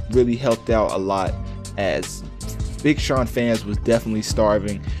really helped out a lot, as Big Sean fans was definitely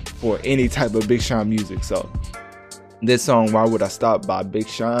starving for any type of Big Sean music. So this song, Why Would I Stop by Big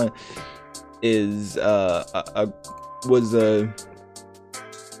Sean, is was a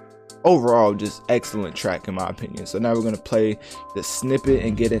overall just excellent track in my opinion. So now we're going to play the snippet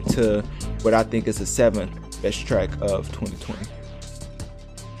and get into what I think is the 7th best track of 2020.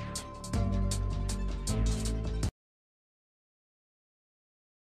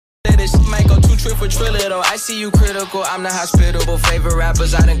 For Triller though, I see you critical, I'm not hospitable. Favorite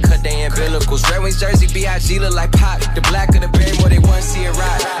rappers, I done cut they umbilicals. Red Wings jersey, B.I.G. look like Pop. The black of the berry, more they want to see it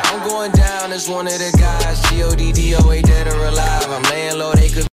ride. I'm going down as one of the guys. G-O-D-D-O-A, dead or alive. I'm laying low, they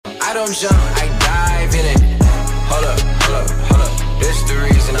could. I don't jump, I dive in it. Hold up. This the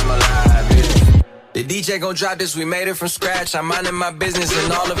reason I'm alive, yeah. The DJ gon' drop this, we made it from scratch. I'm minding my business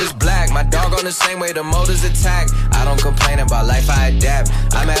and all of it's black. My dog on the same way, the motors attack. I don't complain about life, I adapt.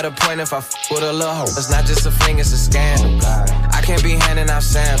 I'm at a point if I with a little hoe, it's not just a fling, it's a scandal. I can't be handing out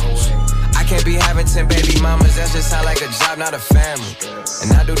samples. I can't be having 10 baby mamas, that's just sound like a job, not a family.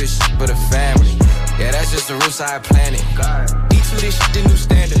 And I do this shit for the family. Yeah, that's just the roots I planned it. E2, this shit the new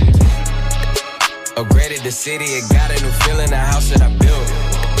standard. Upgraded the city, it got a new feeling, the house that I built.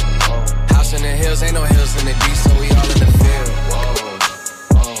 House in the hills, ain't no hills in the D, so we all in the field.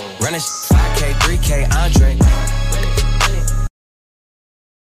 Running 5K, 3K, Andre.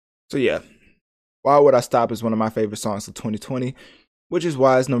 So yeah, Why Would I Stop is one of my favorite songs of 2020, which is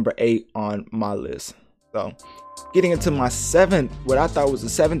why it's number 8 on my list. So getting into my 7th, what I thought was the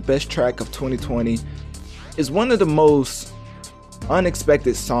 7th best track of 2020, is one of the most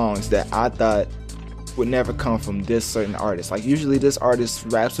unexpected songs that I thought would never come from this certain artist. Like usually this artist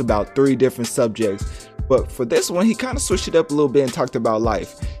raps about 3 different subjects, but for this one he kind of switched it up a little bit and talked about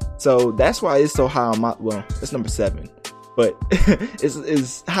life. So that's why it's so high on my, well, it's number 7, but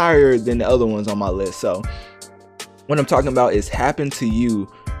it's higher than the other ones on my list. So what I'm talking about is Happen to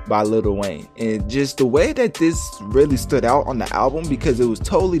You by Lil Wayne, and just the way that this really stood out on the album, because it was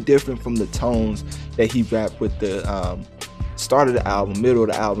totally different from the tones that he rapped with the start of the album, middle of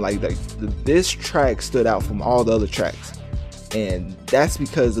the album. Like this track stood out from all the other tracks, and that's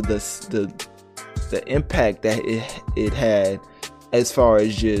because of the impact that it had, as far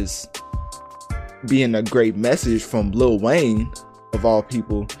as just being a great message from Lil Wayne of all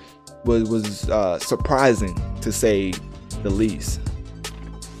people, was surprising to say the least.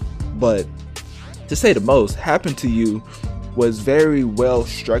 But to say the most, Happen to You was very well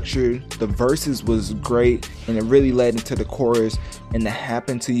structured. The verses was great, and it really led into the chorus, and the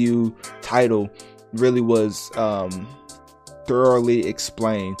Happen to You title really was thoroughly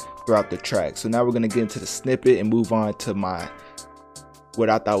explained throughout the track. So now we're gonna get into the snippet and move on to what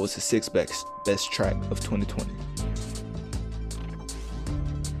I thought was the 6th best track of 2020.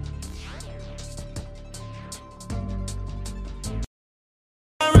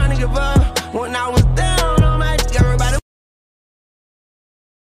 When I was down on my everybody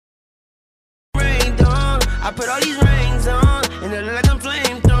rained on. I put all these rings on, and they look like I'm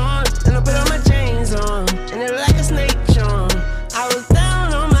flamed on. And I put all my chains on, and they look like a snake charm. I was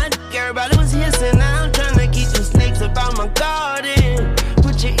down on my everybody was hissing. Now I'm trying to keep some snakes up out my garden.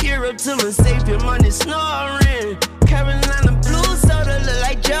 Put your ear up to my safe, your money snoring. Carolina blue soda look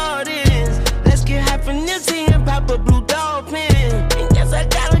like Jordans. Let's get half a nipsy and pop a blue dolphin. And guess I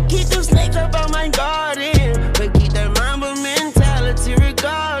gotta keep them snakes up on my garden, but keep that Mamba mentality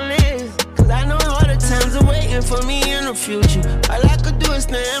regardless. Cause I know all the times are waiting for me in the future. All I could do is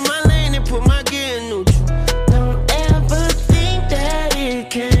stay in my lane and put my gear in neutral. Don't ever think that it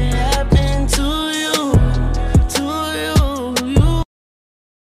can happen to you.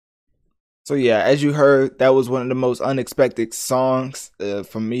 So yeah, as you heard, that was one of the most unexpected songs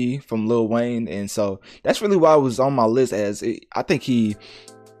from me, from Lil Wayne, and so that's really why it was on my list. I think he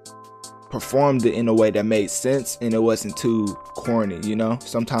performed it in a way that made sense and it wasn't too corny. You know,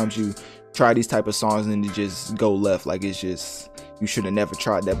 sometimes you try these type of songs and it just go left, like it's just, you should have never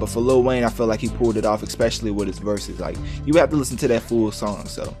tried that. But for Lil Wayne, I feel like he pulled it off, especially with his verses. Like, you have to listen to that full song.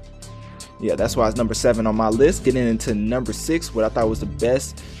 So yeah, that's why it's number 7 on my list. Getting into number 6, what I thought was the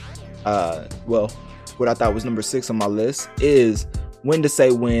best, what I thought was number 6 on my list is When to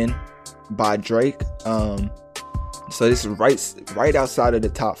Say When by Drake. So this is right outside of the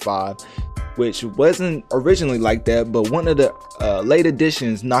top 5, which wasn't originally like that, but one of the late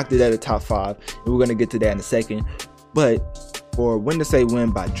editions knocked it at the top 5, and we're gonna get to that in a second. But for When to Say When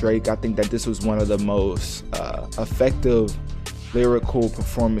by Drake, I think that this was one of the most effective lyrical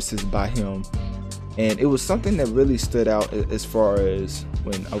performances by him, and it was something that really stood out as far as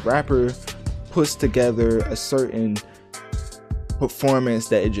when a rapper puts together a certain performance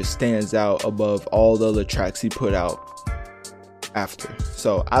that it just stands out above all the other tracks he put out after.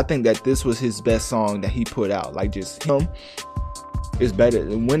 So I think that this was his best song that he put out. Like, just him is better.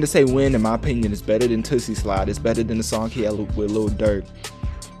 When to Say When, in my opinion, is better than Tootsie Slide. It's better than the song he had with Lil Durk.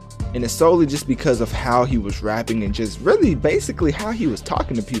 And it's solely just because of how he was rapping and just really basically how he was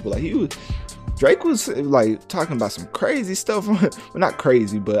talking to people. Like, Drake was like talking about some crazy stuff. Well, not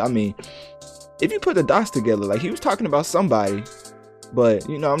crazy, but I mean, if you put the dots together, like, he was talking about somebody. But,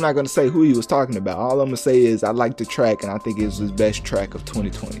 you know, I'm not going to say who he was talking about. All I'm going to say is I like the track, and I think it was his best track of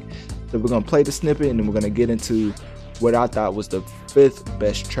 2020. So we're going to play the snippet, and then we're going to get into what I thought was the 5th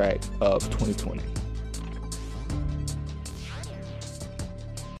best track of 2020.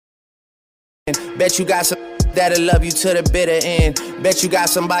 Bet you got some that'll love you to the bitter end. Bet you got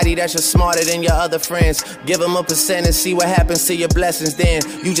somebody that's just smarter than your other friends. Give them a percent and see what happens to your blessings then.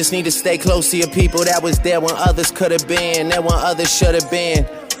 You just need to stay close to your people that was there when others could have been, there when others should have been.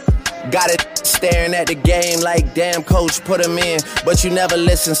 Got it staring at the game like, damn, coach, put them in. But you never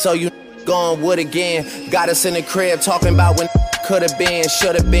listen, so you going wood again. Got us in the crib talking about when could have been,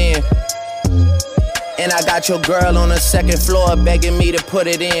 should have been. And I got your girl on the 2nd floor begging me to put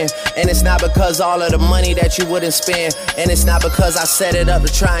it in. And it's not because all of the money that you wouldn't spend. And it's not because I set it up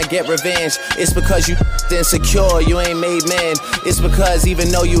to try and get revenge. It's because you insecure, you ain't made men. It's because even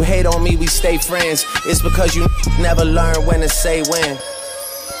though you hate on me, we stay friends. It's because you never learn when to say when.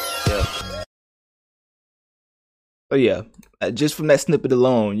 Yeah. So yeah, just from that snippet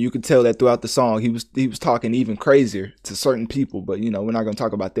alone, you could tell that throughout the song, he was talking even crazier to certain people. But, you know, we're not going to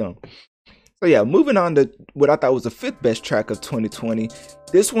talk about them. So yeah, moving on to what I thought was the 5th best track of 2020.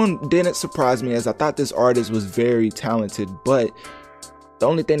 This one didn't surprise me, as I thought this artist was very talented, but the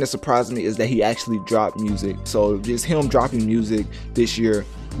only thing that surprised me is that he actually dropped music. So just him dropping music this year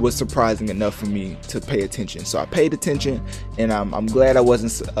was surprising enough for me to pay attention. So I paid attention, and I'm glad I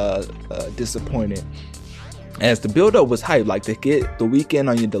wasn't disappointed, as the build-up was hype. Like, to get The Weeknd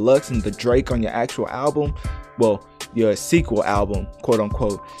on your deluxe and the Drake on your actual album, well, your sequel album, quote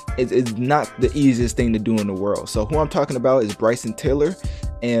unquote, it's not the easiest thing to do in the world. So who I'm talking about is Bryson Tiller,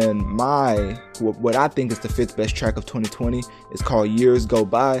 and what I think is the 5th best track of 2020 is called Years Go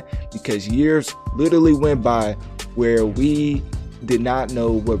By, because years literally went by where we did not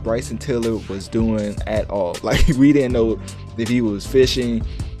know what Bryson Tiller was doing at all. Like, we didn't know if he was fishing,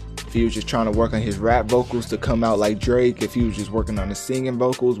 if he was just trying to work on his rap vocals to come out like Drake, if he was just working on his singing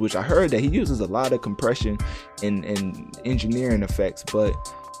vocals, which I heard that he uses a lot of compression and engineering effects, but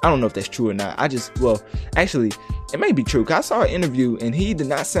I don't know if that's true or not. Actually, it may be true, because I saw an interview and he did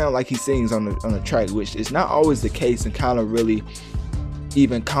not sound like he sings on the track, which is not always the case and kind of really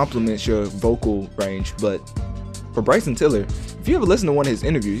even complements your vocal range. But for Bryson Tiller, if you ever listen to one of his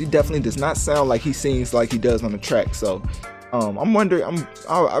interviews, he definitely does not sound like he sings like he does on the track. So I'm wondering,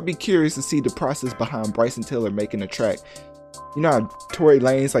 I'll be curious to see the process behind Bryson Tiller making a track. You know how Tory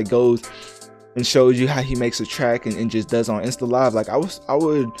Lanez like goes and shows you how he makes a track and just does on Insta Live. Like, I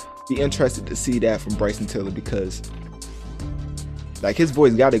would be interested to see that from Bryson Tiller, because like his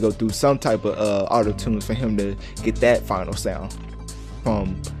voice got to go through some type of auto tunes for him to get that final sound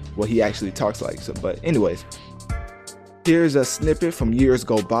from what he actually talks like. So, but anyways, here's a snippet from Years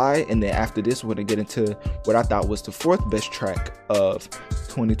Go By, and then after this, we're gonna get into what I thought was the 4th best track of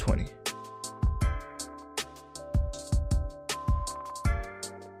 2020.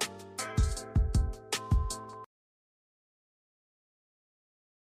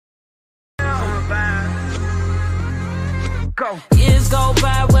 Years go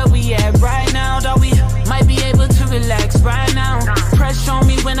by, where we at right now? Though we might be able to relax right now. Pressure on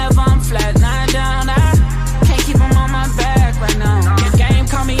me whenever I'm flat, lying down. I can't keep them on my back right now. The game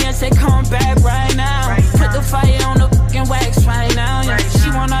call me and say come back.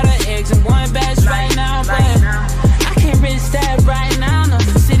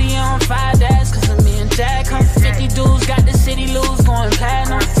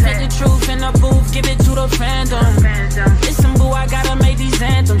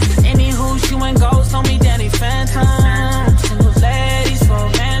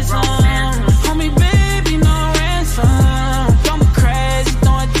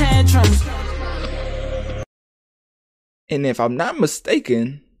 And if I'm not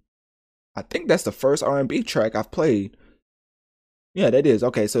mistaken, I think that's the first R&B track I've played. Yeah, that is.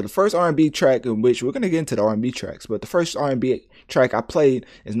 Okay, so the first R&B track, in which we're going to get into the R&B tracks, but the first R&B track I played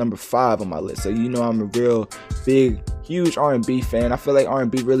is number 5 on my list. So you know I'm a real big, huge R&B fan. I feel like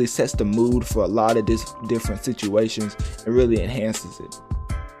R&B really sets the mood for a lot of different situations and really enhances it.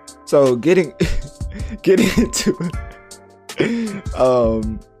 So getting into it,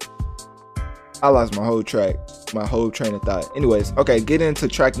 I lost my whole train of thought. Anyways, okay, get into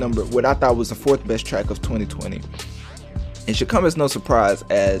track number, what I thought was the 4th best track of 2020. It should come as no surprise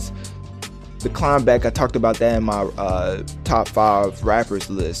as the Climb Back. I talked about that in my top 5 rappers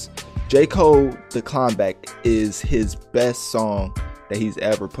list. J. Cole, The Climb Back is his best song that he's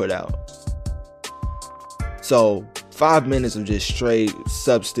ever put out. So 5 minutes of just straight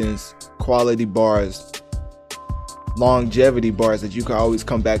substance, quality bars, longevity bars that you can always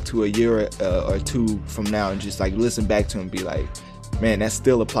come back to a year or two from now and just like listen back to and be like, man, that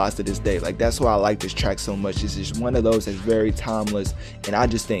still applies to this day. Like, that's why I like this track so much. It's just one of those that's very timeless, and I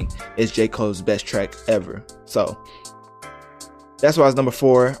just think it's J. Cole's best track ever. So that's why it's number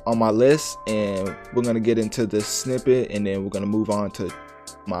 4 on my list, and we're gonna get into this snippet, and then we're gonna move on to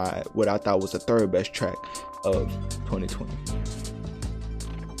what I thought was the 3rd best track of 2020.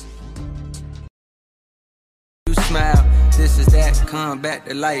 You smile, this is that, come back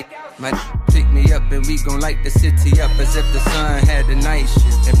to life. My pick me up and we gon' light the city up as if the sun had the night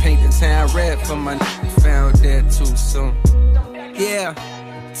shift. And paint the town red for my found there too soon. Yeah.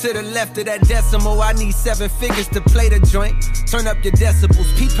 To the left of that decimal, I need 7 figures to play the joint. Turn up your decibels,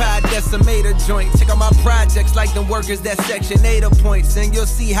 P-Pie decimate a joint. Check out my projects like them workers that Section 8 points, and you'll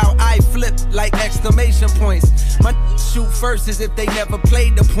see how I flip like exclamation points. My shoot first as if they never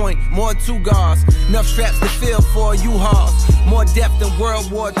played the point. More 2 guards, enough straps to fill for U-Hauls. More depth than World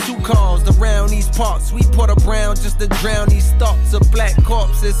War II calls around these parts. We put a brown just to drown these thoughts of black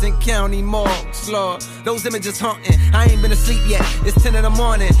corpses in county morgues. Lord, those images haunting. I ain't been asleep yet. It's 10 in the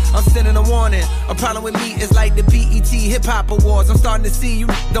morning. I'm sending a warning. A problem with me is like the BET Hip Hop Awards. I'm starting to see you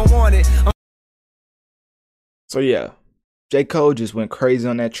don't want it. So yeah, J. Cole just went crazy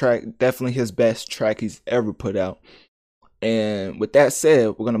on that track. Definitely his best track he's ever put out. And with that said,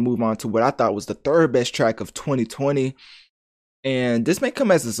 we're going to move on to what I thought was the 3rd best track of 2020. And this may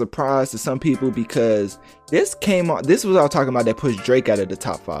come as a surprise to some people because this was what I was talking about that pushed Drake out of the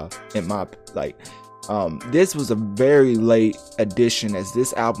top 5 in my, this was a very late addition as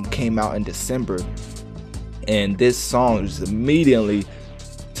this album came out in December, and this song just immediately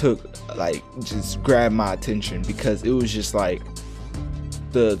just grabbed my attention because it was just like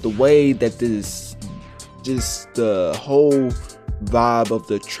the way that the whole vibe of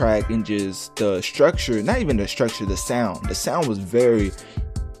the track and just the structure, not even the structure, the sound was very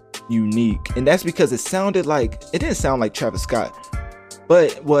unique. And that's because it didn't sound like Travis Scott.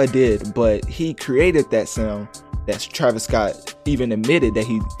 But, well, it did, but he created that sound that Travis Scott even admitted that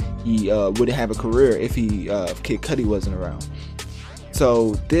he wouldn't have a career if Kid Cudi wasn't around.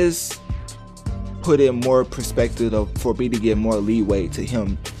 So this put in more perspective for me to get more leeway to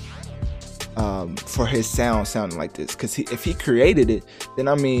him for his sounding like this. Because if he created it, then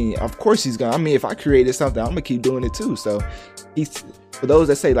of course he's gonna. If I created something, I'm gonna keep doing it too. So for those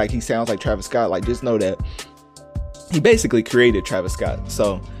that say like he sounds like Travis Scott, just know that he basically created Travis Scott.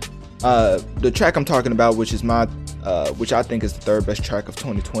 So the track I'm talking about, which I think is the 3rd best track of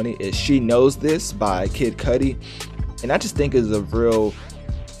 2020, is She Knows This by Kid Cudi. And I just think is a real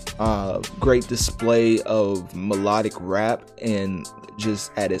great display of melodic rap and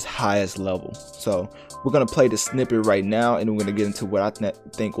just at its highest level. So we're going to play the snippet right now, and we're going to get into what I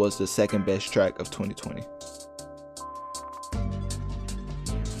think was the 2nd best track of 2020.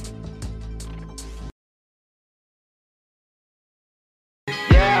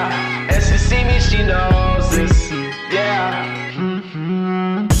 She knows this, yeah.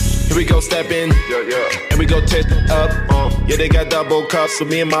 Here we go, step in, and we go tip up. Yeah, they got double cups, so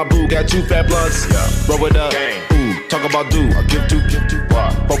me and my boo got 2 fat blunts. Roll it up, ooh, talk about do. I give two,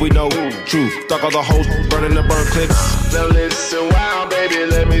 but we know truth. Talk all the hoes, burning the burn clips. Now listen, wow, baby,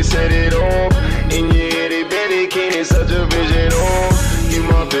 let me set it off. In your itty bitty king, such a vision, oh. You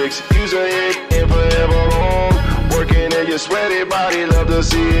my bitch, use a hit and forever long. Working in your sweaty body, love to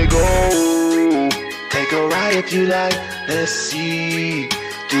see it go. Take a ride if you like, let's see.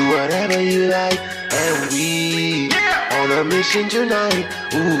 Do whatever you like, and we on a mission tonight.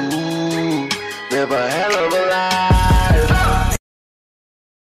 Ooh, live a hell of a life.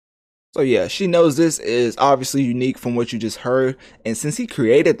 So yeah, She Knows This is obviously unique from what you just heard, and since he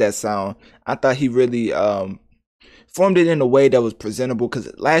created that sound, I thought he really performed it in a way that was presentable, because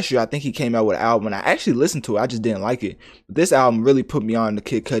last year I think he came out with an album and I actually listened to it, I just didn't like it. But this album really put me on to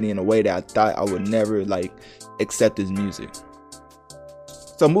Kid Cudi in a way that I thought I would never like accept his music.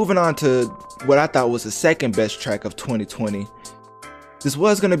 So moving on to what I thought was the second best track of 2020. This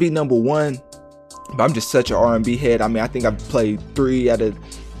was going to be number one, but I'm just such an R&B head. I mean, I think I've played three out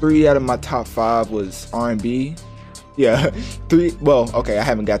of my top 5 was R&B. Yeah, 3. Well, okay, I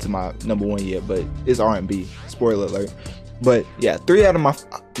haven't got to my number 1 yet, but it's R&B. Spoiler alert. But yeah, 3 out of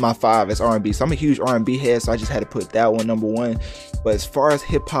my 5 is R&B. So I'm a huge R&B head, so I just had to put that one number 1. But as far as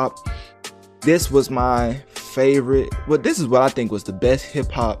hip hop, this was my favorite. Well, this is what I think was the best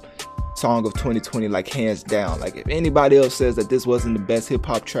hip hop song of 2020, like hands down. Like if anybody else says that this wasn't the best hip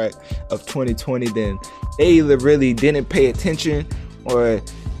hop track of 2020, then they either really didn't pay attention, or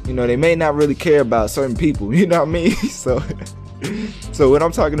you know, they may not really care about certain people, you know what I mean? So what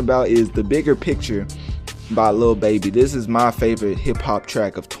I'm talking about is The Bigger Picture by Lil Baby. This is my favorite hip hop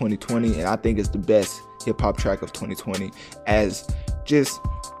track of 2020, and I think it's the best hip hop track of 2020, as just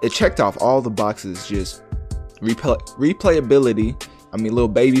it checked off all the boxes. Just replayability. I mean, Lil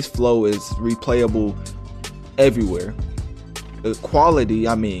Baby's flow is replayable everywhere. The quality,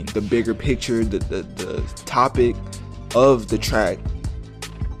 I mean, the bigger picture, the topic of the track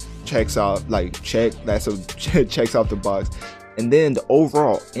checks off, checks off the box. And then the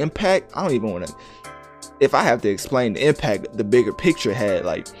overall impact, I don't even want to, if I have to explain the impact the bigger picture had,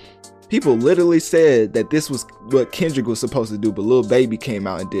 like people literally said that this was what Kendrick was supposed to do, but Lil Baby came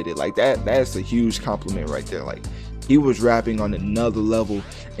out and did it. Like that's a huge compliment right there. Like he was rapping on another level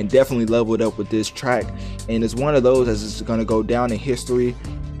and definitely leveled up with this track. And it's one of those that's just gonna go down in history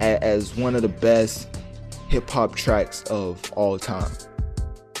as one of the best hip hop tracks of all time.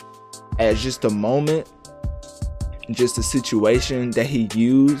 As just a moment, just a situation that he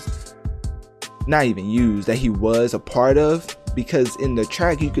used, not even used, that he was a part of. Because in the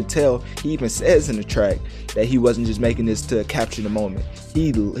track, you could tell, he even says in the track that he wasn't just making this to capture the moment.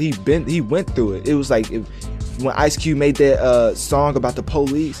 He went through it. It was like when Ice Cube made that song about the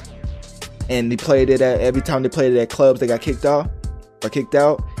police, and he played it every time they played it at clubs, they got kicked out.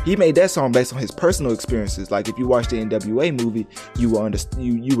 He made that song based on his personal experiences. Like if you watch the NWA movie, you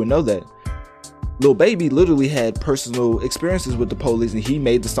would know that Lil Baby literally had personal experiences with the police, and he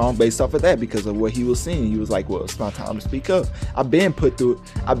made the song based off of that because of what he was seeing. He was like, well, it's my time to speak up. I've been put through it.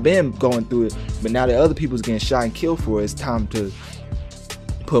 I've been going through it. But now that other people's getting shot and killed for it, it's time to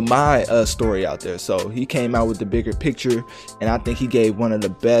put my story out there. So he came out with The Bigger Picture, and I think he gave one of the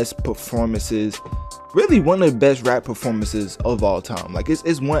best performances, really one of the best rap performances of all time. Like it's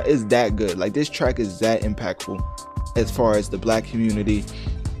that good. Like this track is that impactful as far as the black community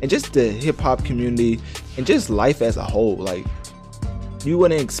and just the hip-hop community and just life as a whole. Like you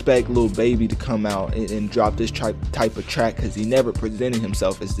wouldn't expect Lil Baby to come out and drop this type of track, because he never presented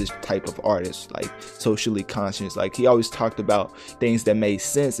himself as this type of artist, like socially conscious. Like he always talked about things that made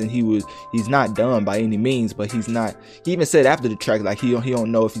sense, and he's not dumb by any means, but he even said after the track, like he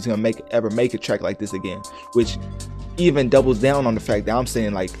don't know if he's gonna ever make a track like this again, which even doubles down on the fact that I'm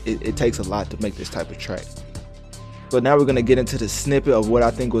saying like it takes a lot to make this type of track. But now we're going to get into the snippet of what I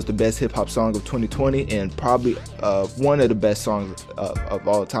think was the best hip-hop song of 2020, and probably one of the best songs of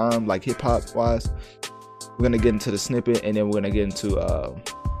all time, like hip-hop wise. We're going to get into the snippet, and then we're going to get into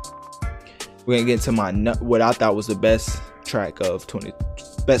what I thought was the best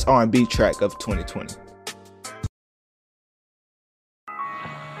R&B track of 2020.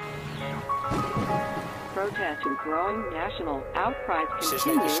 Protests and growing national outcries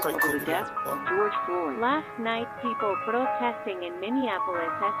continue over the death of George Floyd. Last night, people protesting in Minneapolis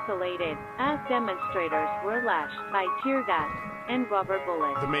escalated as demonstrators were lashed by tear gas and rubber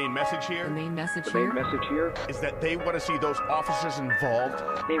bullets. The main message here is that they want to see those officers involved.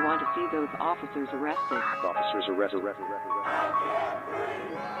 They want to see those officers arrested.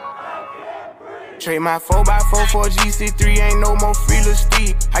 Trade my 4x4 for a GC3, ain't no more free little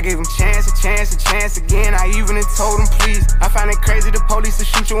Steve. I gave him chance again, I even told him please. I find it crazy the police will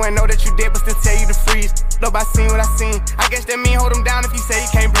shoot you and know that you dead but still tell you to freeze. Look, I seen what I seen, I guess that mean hold him down if he say he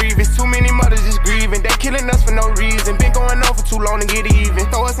can't breathe. It's too many mothers just grieving, they killing us for no reason. Been going on for too long to get even.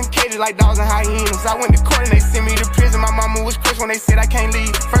 Throw us in cages like dogs and hyenas. I went to court and they sent me to prison. My mama was crushed when they said I can't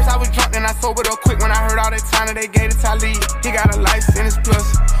leave. First I was drunk, then I sobered up quick when I heard all that time that they gave to Talib. He got a life sentence plus.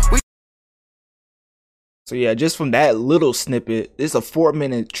 So yeah, just from that little snippet, it's a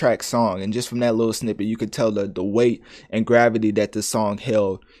 4-minute track song, and just from that little snippet, you could tell the weight and gravity that the song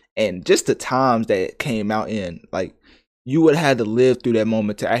held, and just the times that it came out in. Like you would have had to live through that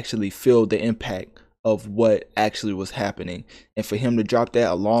moment to actually feel the impact of what actually was happening, and for him to drop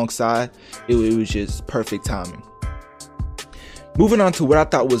that alongside, it was just perfect timing. Moving on to what I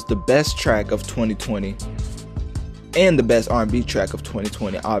thought was the best track of 2020 and the best R&B track of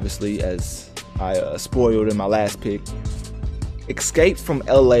 2020, obviously, as I spoiled in my last pick. Escape from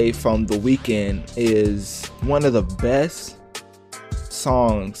LA from The Weeknd is one of the best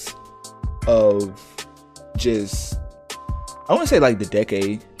songs of just, I want to say like the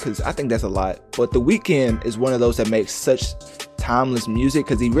decade, because I think that's a lot, but The Weeknd is one of those that makes such timeless music,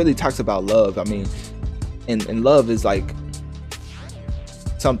 because he really talks about love. I mean, and love is like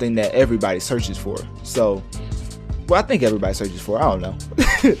something that everybody searches for. So, well, I think everybody searches for. I don't know.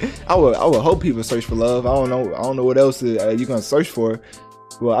 I would hope people search for love. I don't know what else you're gonna search for.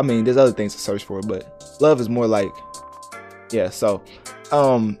 Well, I mean, there's other things to search for, but love is more like, yeah. So,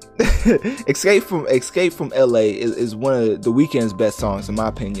 Escape from LA is one of The Weeknd's best songs, in my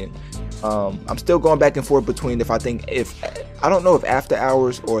opinion. I'm still going back and forth between I don't know if After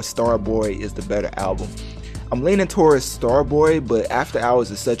Hours or Starboy is the better album. I'm leaning towards Starboy, but After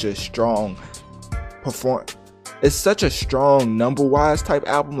Hours is such a strong it's such a strong number-wise type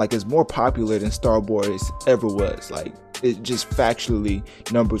album. Like, it's more popular than Starboy's ever was. Like, it just factually,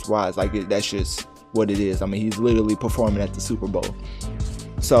 numbers-wise, like that's just what it is. I mean, he's literally performing at the Super Bowl.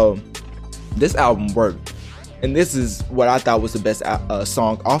 So this album worked, and this is what I thought was the best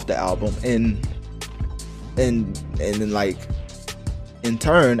song off the album. And then, like, in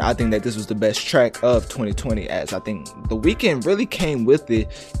turn, I think that this was the best track of 2020, as I think The Weeknd really came with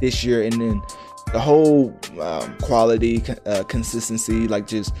it this year. And then the whole quality, consistency, like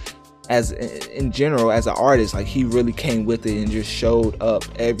just as in general as an artist, like he really came with it and just showed up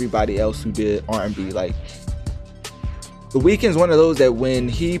everybody else who did R&B. Like, The Weeknd's one of those that when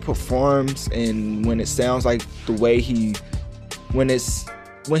he performs and when it sounds like the way when his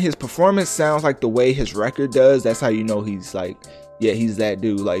performance sounds like the way his record does, that's how you know he's like, yeah, he's that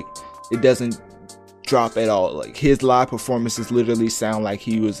dude. Like, it doesn't drop at all. Like, his live performances literally sound like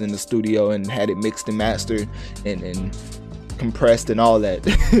he was in the studio and had it mixed and mastered and compressed and all that.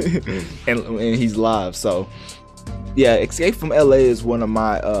 and he's live. So yeah, Escape from LA is one of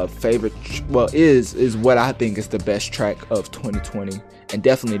my favorite, is what I think is the best track of 2020, and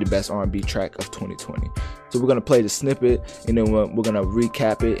definitely the best R&B track of 2020. So we're gonna play the snippet, and then we're gonna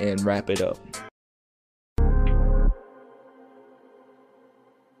recap it and wrap it up.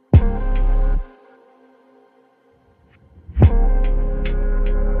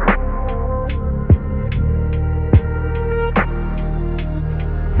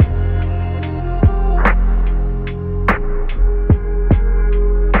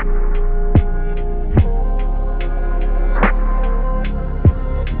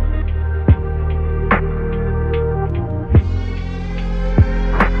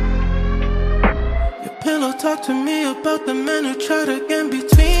 Talk to me about the men who try to get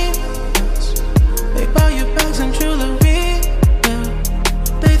between us. They buy you bags and jewelry,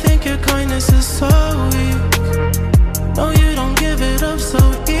 yeah. They think your kindness is so weak. No, you don't give it up so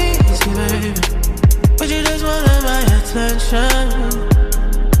easy, baby. But you just wanted my attention.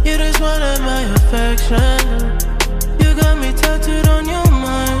 You just wanted my affection. You got me tattooed on your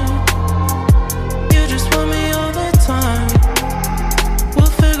mind. You just want me all the time. We'll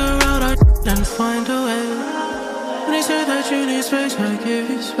figure out our and find a way. When you say that you need space, I give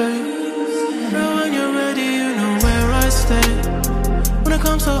you space. Girl, when you're ready, you know where I stay. When it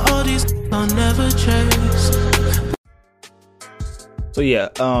comes to all these, I'll never chase. So yeah,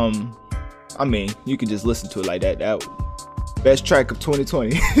 I mean, you can just listen to it like that. That best track of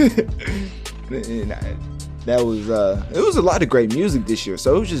 2020. That was it was a lot of great music this year,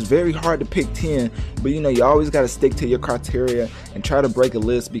 so it was just very hard to pick 10. But you know, you always got to stick to your criteria and try to break a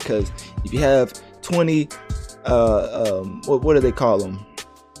list, because if you have 20 what do they call them,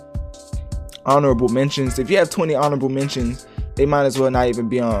 honorable mentions, if you have 20 honorable mentions, they might as well not even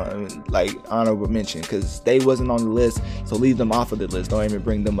be on like honorable mention, because they wasn't on the list. So leave them off of the list, don't even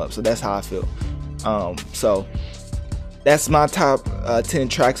bring them up. So that's how I feel. So that's my top 10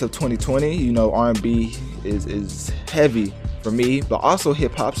 tracks of 2020. You know, R&B is heavy for me, but also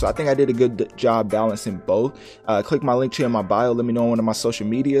hip-hop, so I think I did a good job balancing both. Click my link tree in my bio. Let me know on one of my social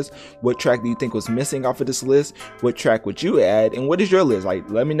medias, what track do you think was missing off of this list? What track would you add? And what is your list? Like,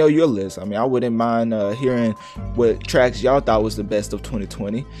 let me know your list. I mean, I wouldn't mind hearing what tracks y'all thought was the best of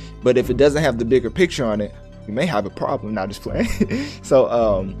 2020, but if it doesn't have the bigger picture on it, you may have a problem. Not just playing.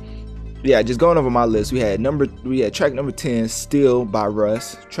 So yeah, just going over my list, we had track number 10, Still by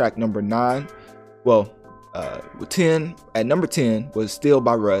Russ. Track number 9, at number 10 was Still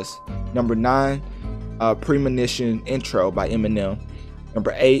by Russ. Number 9, Premonition Intro by Eminem.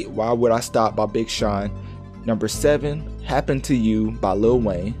 Number 8, Why Would I Stop by Big Sean. Number 7, Happen to You by Lil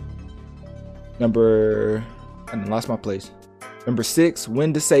Wayne. I lost my place. Number 6,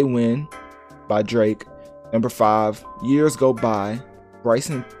 When to Say When by Drake. Number 5, Years Go By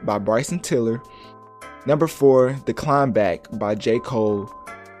by Bryson Tiller. Number 4, The Climb Back by J. Cole.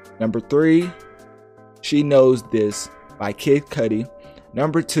 Number 3, She Knows This by Kid Cudi.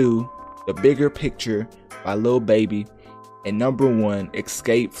 Number 2, The Bigger Picture by Lil Baby. And number 1,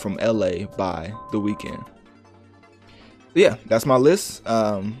 Escape from LA by The Weeknd. Yeah, that's my list.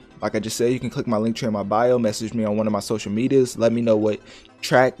 Like I just said, you can click my link tree in my bio, message me on one of my social medias, let me know what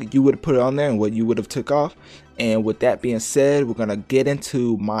track you would have put on there and what you would have took off. And with that being said, we're gonna get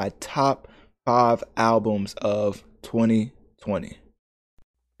into my top 5 albums of 2020.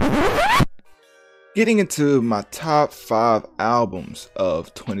 Getting into my top 5 albums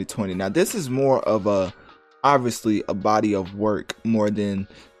of 2020. Now, this is more of obviously a body of work more than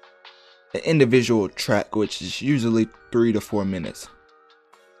an individual track, which is usually 3 to 4 minutes.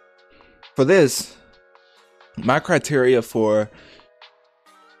 For this, my criteria for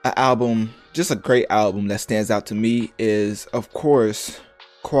an album, just a great album that stands out to me, is of course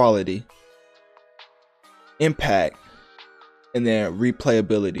quality, impact, and then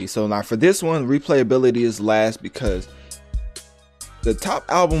replayability. So now for this one, replayability is last because the top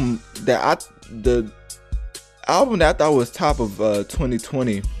album that I thought was top of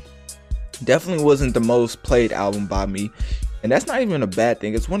 2020 definitely wasn't the most played album by me, and that's not even a bad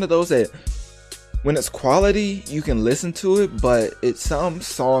thing. It's one of those that when it's quality, you can listen to it, but some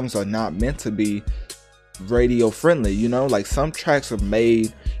songs are not meant to be radio friendly, you know? Like, some tracks are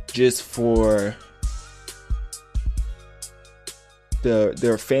made just for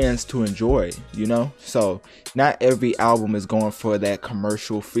their fans to enjoy, you know? So not every album is going for that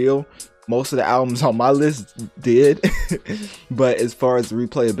commercial feel. Most of the albums on my list did, but as far as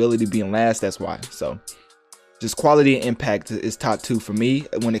replayability being last, that's why. So just quality and impact is top 2 for me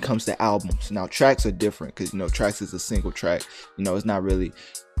when it comes to albums. Now tracks are different because, you know, tracks is a single track. You know, it's not really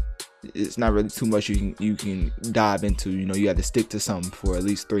too much you can dive into. You know, you have to stick to something for at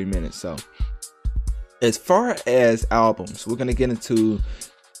least 3 minutes. So as far as albums, we're gonna get into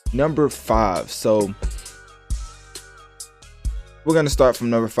number 5. So we're going to start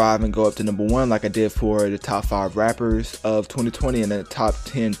from number 5 and go up to number 1 like I did for the top 5 rappers of 2020 and then the top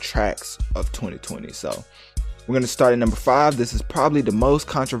 10 tracks of 2020. So we're going to start at number 5. This is probably the most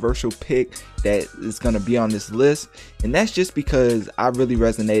controversial pick that is going to be on this list. And that's just because I really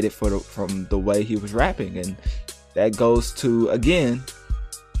resonated from the way he was rapping. And that goes to, again,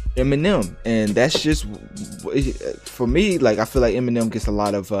 Eminem. And that's just, for me, like, I feel like Eminem gets a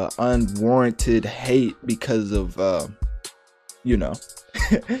lot of unwarranted hate because of you know.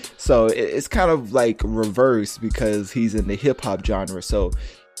 So it's kind of like reverse because he's in the hip-hop genre. So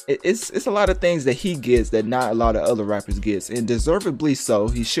it's a lot of things that he gets that not a lot of other rappers gets, and deservedly so.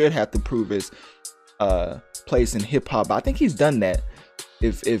 He should have to prove his place in hip-hop. I think he's done that.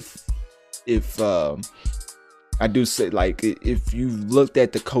 If I do say, like, if you looked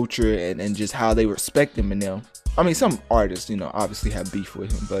at the culture and just how they respect Eminem, I mean, some artists, you know, obviously have beef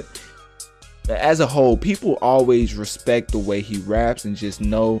with him, but as a whole, people always respect the way he raps and just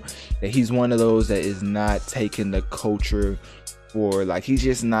know that he's one of those that is not taking the culture for, like, he's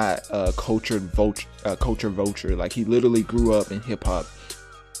just not a culture vulture. Like, he literally grew up in hip hop,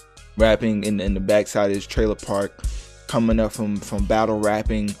 rapping in the backside of his trailer park, coming up from battle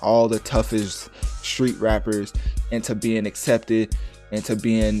rapping, all the toughest street rappers, into being accepted, into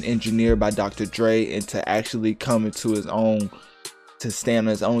being engineered by Dr. Dre, and to actually come into his own, to stand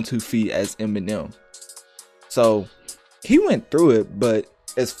on his own 2 feet as Eminem. So he went through it, but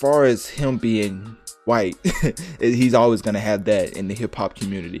as far as him being white, he's always gonna have that in the hip hop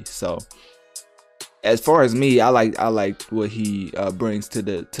community. So as far as me, I like what he brings to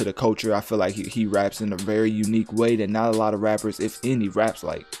the culture. I feel like he raps in a very unique way that not a lot of rappers, if any, raps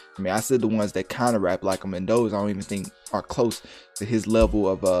like. I mean, I said the ones that kind of rap like him, and those I don't even think are close to his level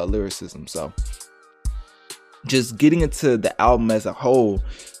of lyricism. So just getting into the album as a whole,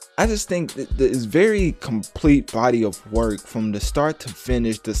 I just think that it's very complete body of work from the start to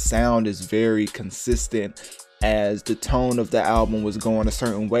finish. The sound is very consistent, as the tone of the album was going a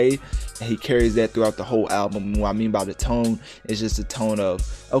certain way, and he carries that throughout the whole album. What I mean by the tone is just the tone of,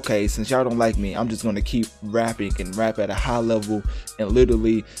 okay, since y'all don't like me, I'm just going to keep rapping and rap at a high level and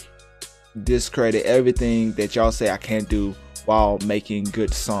literally discredit everything that y'all say I can't do while making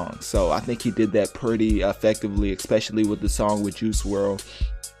good songs. So I think he did that pretty effectively, especially with the song with Juice WRLD,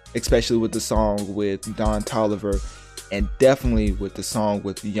 especially with the song with Don Toliver, and definitely with the song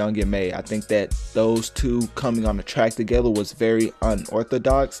with Young M.A. I think that those two coming on the track together was very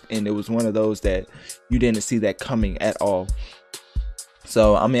unorthodox, and it was one of those that you didn't see that coming at all.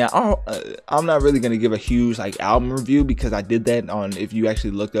 So I mean, I'm not really gonna give a huge like album review because I did that on, if you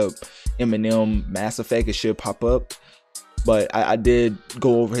actually look up Eminem Mass Effect, it should pop up. But I did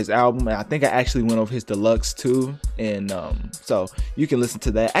go over his album, and I think I actually went over his deluxe too. And so you can listen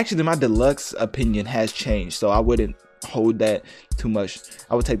to that. Actually, my deluxe opinion has changed, so I wouldn't hold that too much.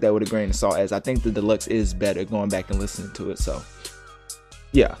 I would take that with a grain of salt, as I think the deluxe is better going back and listening to it. So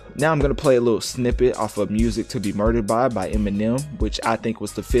yeah, now I'm gonna play a little snippet off of Music to Be Murdered by Eminem, which I think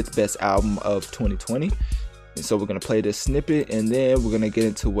was the 5th best album of 2020. And so we're gonna play this snippet, and then we're gonna get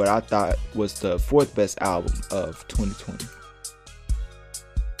into what I thought was the 4th best album of 2020.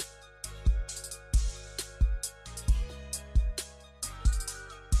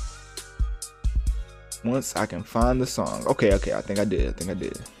 Once I can find the song. Okay, I think I did.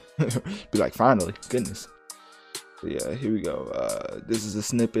 Be like, finally, goodness. So yeah, here we go. This is a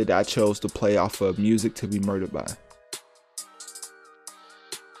snippet that I chose to play off of Music to Be Murdered by.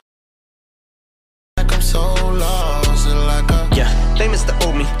 They miss the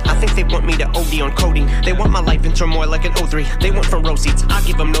old me. I think they want me to OD on coding. They want my life in turmoil like an O3. They want front row seats, I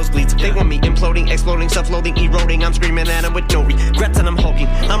give them nosebleeds. They want me imploding, exploding, self-loathing, eroding. I'm screaming at them with no regrets and I'm hulking.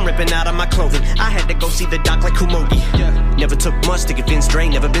 I'm ripping out of my clothing. I had to go see the doc like Kumogi. Never took much to convince Dre.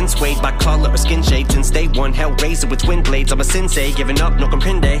 Never been swayed by color or skin shade. Since day one, Hellraiser with twin blades. I'm a sensei, giving up, no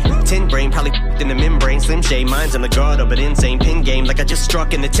comprende. 10 brain, probably in the membrane. Slim shade, minds in the gutter, but insane. Pin game like I just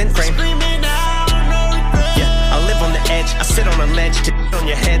struck in the 10th frame. Screaming out, no regrets. Yeah. I live on the edge, I sit on a ledge to on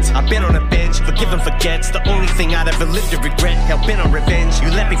your heads. I've been on a bench, forgive and forget's the only thing I'd ever lived to regret. Hell bent on revenge, you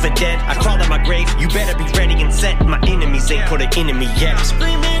left me for dead. I crawled on my grave, you better be ready and set. My enemies ain't put an enemy yet.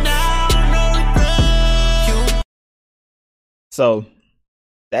 Screaming out, no regret. So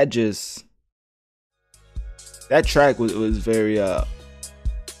that track was very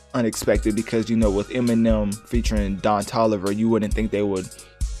unexpected, because you know, with Eminem featuring Don Toliver, you wouldn't think they would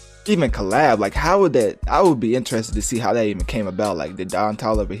even collab. Like, how would that? I would be interested to see how that even came about. Like, did Don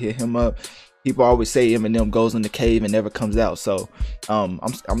Toliver hit him up? People always say Eminem goes in the cave and never comes out. So I'm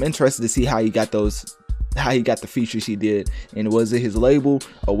interested to see how he got the features he did. And was it his label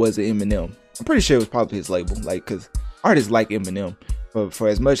or was it Eminem? I'm pretty sure it was probably his label. Like, cause artists like Eminem, but for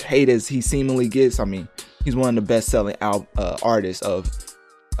as much hate as he seemingly gets, I mean, he's one of the best selling artists of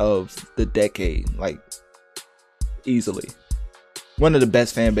the decade. Like, easily. One of the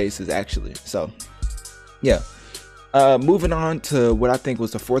best fan bases, actually. So yeah, moving on to what I think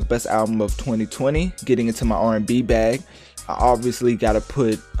was the 4th best album of 2020, getting into my R&B bag. I obviously got to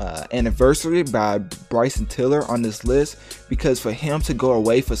put Anniversary by Bryson Tiller on this list, because for him to go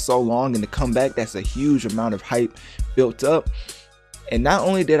away for so long and to come back, that's a huge amount of hype built up. And not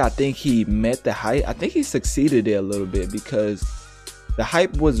only did I think he met the hype, I think he succeeded there a little bit, because the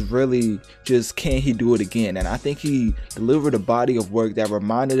hype was really just, can he do it again? And I think he delivered a body of work that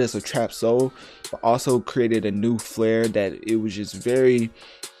reminded us of Trap Soul, but also created a new flair that it was just very,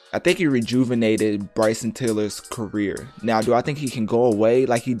 I think he rejuvenated Bryson Tiller's career. Now, do I think he can go away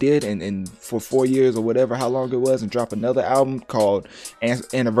like he did and for 4 years or whatever, how long it was, and drop another album called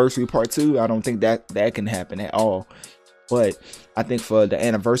Anniversary Part 2? I don't think that can happen at all. But I think for the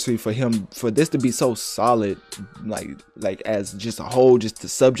anniversary, for him, for this to be so solid, like as just a whole, just the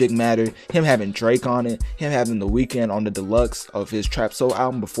subject matter, him having Drake on it, him having The Weeknd on the deluxe of his Trap Soul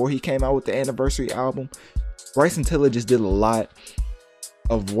album before he came out with the Anniversary album, Bryson Tiller just did a lot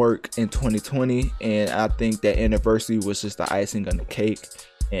of work in 2020, and I think that Anniversary was just the icing on the cake,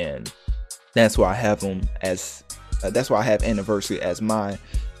 and that's why I have him as that's why I have Anniversary as my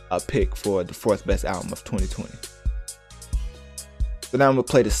pick for the 4th best album of 2020. So now I'm gonna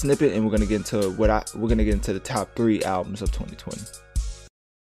play the snippet, and we're gonna get into the top 3 albums of 2020.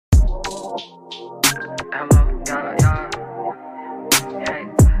 Hello, y'all. Hey,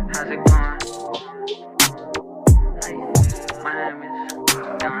 how's it going? Hey, my name is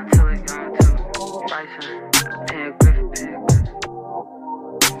Don Tiller, Bryson, Ted Griffin.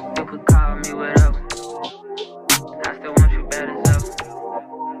 You could call me whatever. I still want you bad as ever.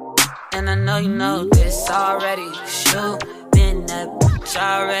 And I know you know this already. Shoot. That bitch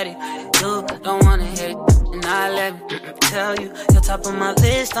already. You don't wanna hear it, and I let me tell you, you're top of my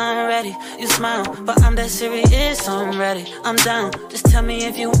list, I'm ready. You smile, but I'm that serious, I'm ready. I'm down, just tell me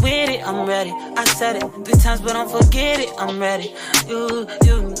if you with it, I'm ready. I said it 3 times, but don't forget it, I'm ready. You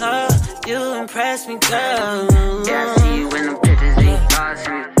know, you impress me, girl. Yeah, I see you in the pictures, they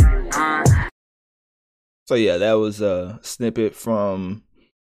So yeah, that was a snippet from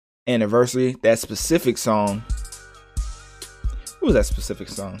Anniversary. That specific song, what was that specific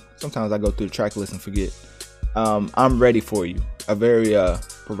song? Sometimes I go through the track list and forget. I'm Ready For You. A very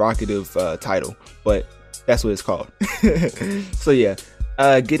provocative title, but that's what it's called. So yeah,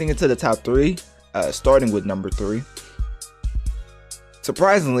 Getting into the top 3, starting with number 3.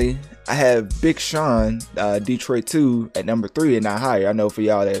 Surprisingly, I have Big Sean, Detroit 2 at number 3 and not higher. I know for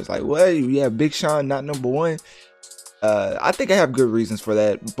y'all that it's like, what? You have Big Sean not number 1? I think I have good reasons for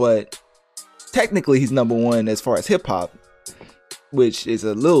that, but technically he's number 1 as far as hip hop, which is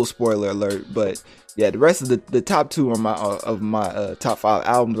a little spoiler alert. But yeah, the rest of the top 2 of my top 5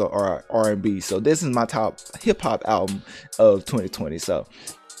 albums are R&B. So this is my top hip hop album of 2020. So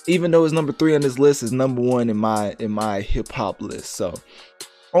even though it's number 3 on this list, it's number 1 in my hip hop list. So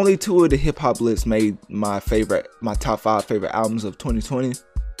only 2 of the hip hop lists made my top 5 favorite albums of 2020.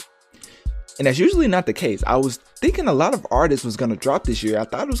 And that's usually not the case. I was thinking a lot of artists was going to drop this year. I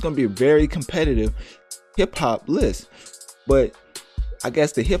thought it was going to be a very competitive hip hop list. But I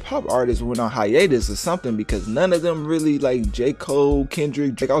guess the hip hop artists went on hiatus or something, because none of them really, like J. Cole,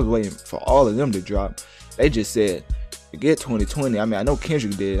 Kendrick, Drake, I was waiting for all of them to drop. They just said, forget 2020. I mean, I know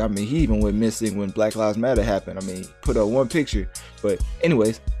Kendrick did. I mean, he even went missing when Black Lives Matter happened. I mean, he put up one picture. But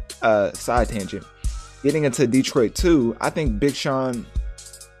anyways, side tangent. Getting into Detroit 2, I think Big Sean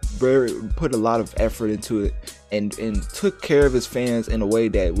put a lot of effort into it and took care of his fans in a way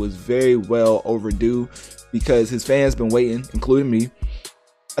that was very well overdue, because his fans been waiting, including me,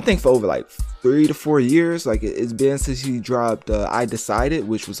 I think for over like 3 to 4 years. Like it's been since he dropped I Decided,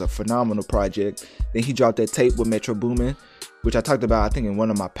 which was a phenomenal project. Then he dropped that tape with Metro Boomin, which I talked about I think in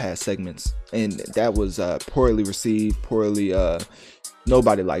one of my past segments, and that was poorly received,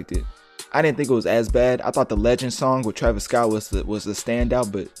 nobody liked it. I didn't think it was as bad. I thought the Legend song with Travis Scott was the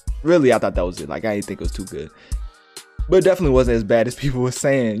standout, but really I thought that was it. Like I didn't think it was too good, but it definitely wasn't as bad as people were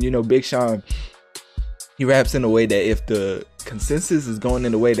saying. You know, Big Sean, he raps in a way that if the consensus is going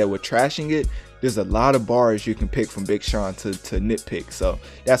in the way that we're trashing it, there's a lot of bars you can pick from Big Sean to nitpick. So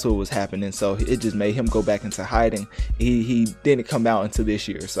that's what was happening. So it just made him go back into hiding. He didn't come out until this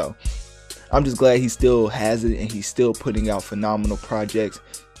year. So I'm just glad he still has it and he's still putting out phenomenal projects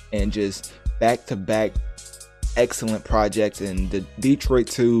and just back-to-back excellent projects. And the Detroit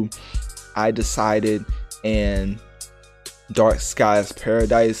 2, I Decided, and Dark Skies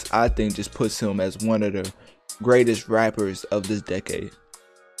Paradise, I think just puts him as one of the greatest rappers of this decade.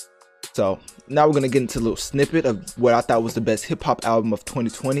 So now we're going to get into a little snippet of what I thought was the best hip-hop album of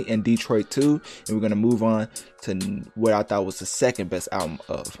 2020 and Detroit 2. And we're going to move on to what I thought was the second best album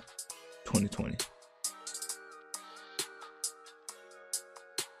of 2020.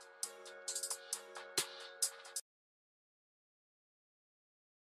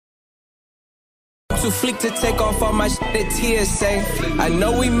 Too fleek to take off all my shit at TSA. I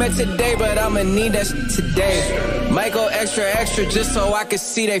know we met today, but I'ma need that shit today. Might go extra just so I can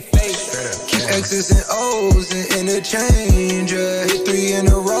see they face. Keep X's and O's and interchange. Hit 3 in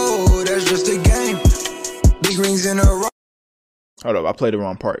a row, that's just a game. Big rings in a row. Hold up, I played the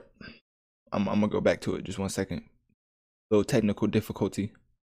wrong part. I'm gonna go back to it. Just 1 second. Little technical difficulty.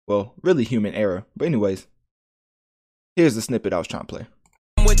 Well, really human error. But anyways, here's the snippet I was trying to play.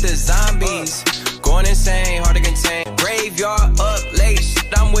 With the zombies, going insane, hard to contain. Graveyard up late,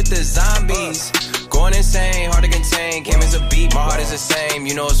 I'm with the zombies. Going insane, hard to contain. Came as a beat, my heart is the same.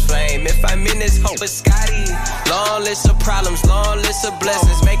 You know it's flame. If I'm in this hope, it's Scotty. Long list of problems, long list of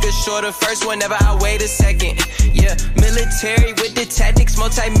blessings. Make it sure the first one, never I wait a second. Yeah, military with the tactics,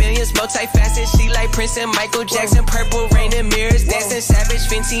 multi-millions, multifaceted. She like Prince and Michael Jackson. Purple rain and mirrors, dancing savage.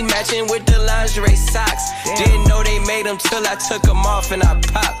 Fenty matching with the lingerie socks. Didn't know they made them till I took them off and I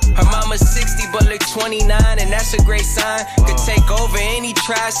popped. Her mama's 60 but look 29, and that's a great sign. Could take over any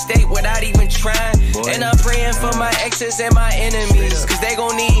tri-state without even trying. And I'm praying for my exes and my enemies, cause they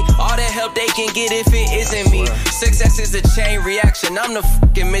gon' need all the help they can get if it isn't me. Success is a chain reaction, I'm the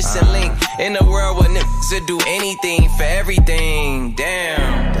fucking missing link in a world where niggas would do anything for everything.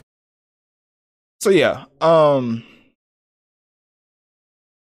 Damn. So yeah,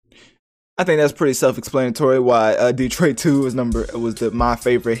 I think that's pretty self-explanatory why Detroit 2 was my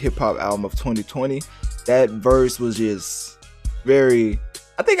favorite hip-hop album of 2020. That verse was just very,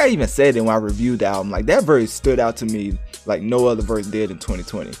 I think I even said it when I reviewed the album, like that verse stood out to me like no other verse did in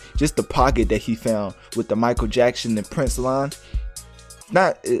 2020. Just the pocket that he found with the Michael Jackson and Prince line.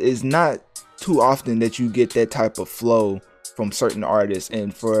 It's not too often that you get that type of flow from certain artists.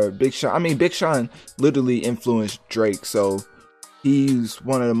 And for Big Sean, Big Sean literally influenced Drake, so he's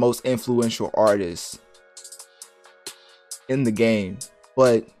one of the most influential artists in the game,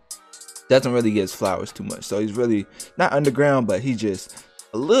 but doesn't really get his flowers too much. So he's really not underground, but he's just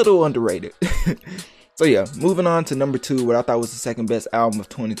a little underrated. So yeah, moving on to number 2, what I thought was the second best album of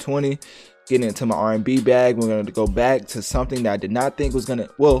 2020. Getting into my R&B bag, we're going to go back to something that I did not think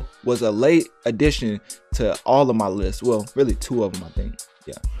was a late addition to all of my lists. Well, really 2 of them, I think.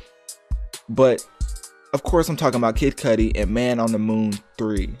 Yeah. But of course, I'm talking about Kid Cudi and Man on the Moon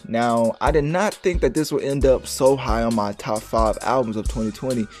 3. Now, I did not think that this would end up so high on my top 5 albums of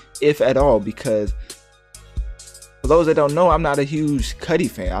 2020, if at all, because for those that don't know, I'm not a huge Cudi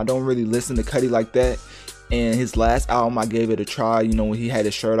fan. I don't really listen to Cudi like that. And his last album, I gave it a try, you know, when he had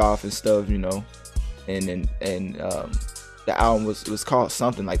his shirt off and stuff, you know. And the album was called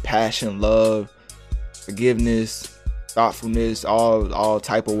something like Passion, Love, Forgiveness, Thoughtfulness, all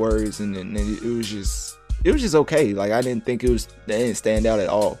type of words. And it was just okay. Like, I didn't think it didn't stand out at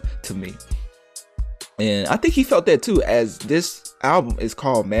all to me. And I think he felt that too, as this album is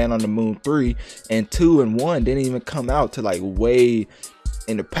called Man on the Moon 3, and 2 and 1 didn't even come out to like way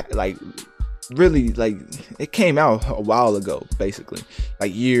in the like really, like, it came out a while ago, basically,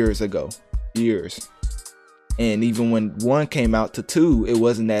 like years ago. And even when 1 came out to 2, it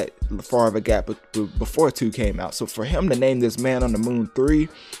wasn't that far of a gap before 2 came out. So for him to name this Man on the Moon 3,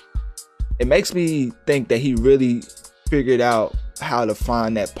 it makes me think that he really figured out how to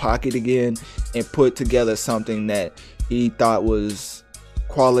find that pocket again and put together something that he thought was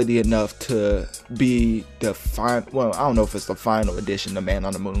quality enough to be the well, I don't know if it's the final edition of Man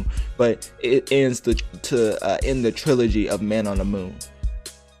on the Moon, but it ends in the trilogy of Man on the Moon.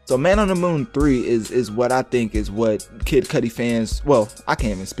 So Man on the Moon 3 is what I think is what Kid Cudi fans, well, I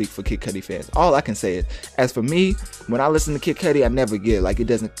can't even speak for Kid Cudi fans. All I can say is, as for me, when I listen to Kid Cudi, I never get it. Like, it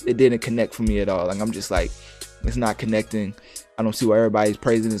didn't connect for me at all. Like, I'm just like, it's not connecting. I don't see why everybody's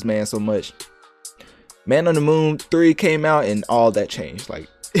praising this man so much. Man on the Moon 3 came out and all that changed. Like,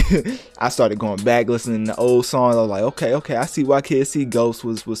 I started going back listening to old songs. I was like, okay, I see why Kids See Ghosts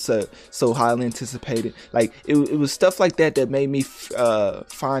was so highly anticipated. Like, it was stuff like that made me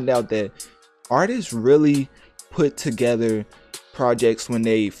find out that artists really put together projects when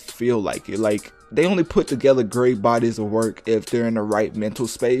they feel like it. Like, they only put together great bodies of work if they're in the right mental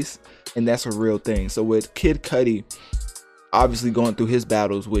space, and that's a real thing. So with Kid Cudi obviously going through his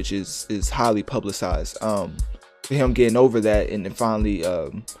battles, which is highly publicized, for him getting over that and then finally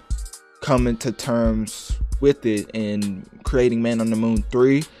coming to terms with it and creating Man on the Moon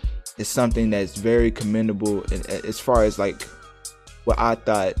 3 is something that's very commendable. And as far as like what I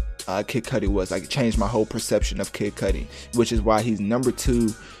thought Kid Cudi was, like, it changed my whole perception of Kid Cudi, which is why he's number 2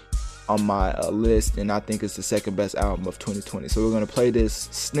 on my list, and I think it's the second best album of 2020. So we're going to play this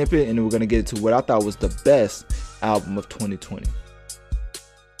snippet and then we're going to get into what I thought was the best album of 2020.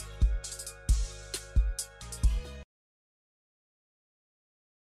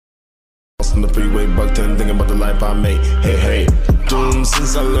 On the freeway, buck 10, thinking about the life I made. Hey, doom,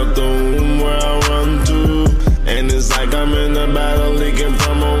 since I left the room where I run to, and it's like I'm in a battle leaking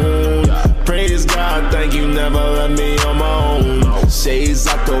from a wound. Praise God, thank you, never left me on my own. Shades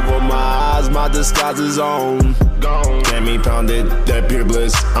locked over my eyes, my disguise is on. Get me pounded, that pure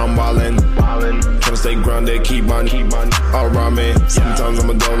bliss, I'm wildin'. Tryna stay grounded, keep on around me. Sometimes I'm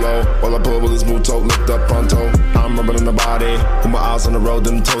a dolo, all I pull with is move toe, lift up pronto. I'm rubbing in the body, with my eyes on the road,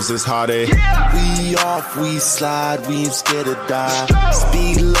 them toes is hardy. We off, we slide, we ain't scared to die.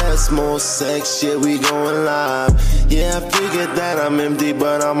 Speed less, more sex, yeah, we going live. Yeah, I figured that I'm empty,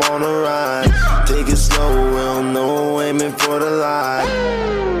 but I'm on a ride. Take it slow, well, no, aiming for the light.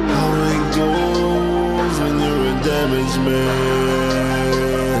 How it goes when you're a damaged man.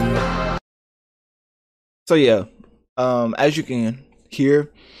 So yeah, as you can hear,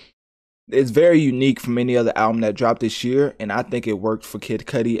 it's very unique from any other album that dropped this year, and I think it worked for Kid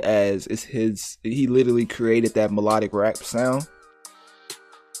Cudi as he literally created that melodic rap sound,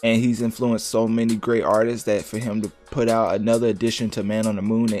 and he's influenced so many great artists that for him to put out another addition to Man on the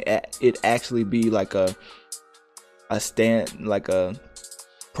Moon, it actually be like a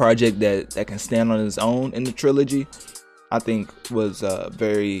project that can stand on its own in the trilogy, I think was a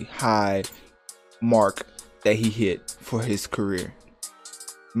very high mark that he hit for his career.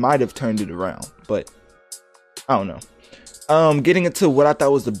 Might have turned it around, but I don't know. Getting into what I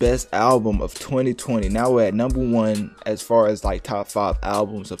thought was the best album of 2020. Now we're at number 1 as far as like top 5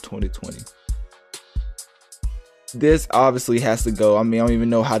 albums of 2020. This obviously has to go. I mean, I don't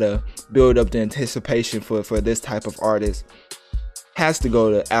even know how to build up the anticipation for this type of artist. Has to go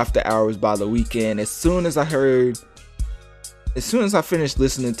to After Hours by The Weeknd. As soon as I finished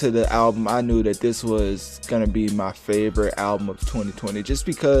listening to the album, I knew that this was gonna be my favorite album of 2020, just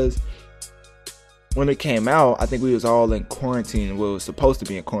because when it came out, I think we was all in quarantine. Well, it was supposed to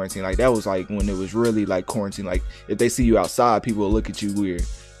be in quarantine. Like, that was like when it was really like quarantine. Like, if they see you outside, people will look at you weird.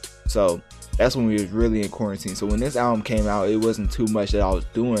 So that's when we was really in quarantine. So when this album came out, it wasn't too much that I was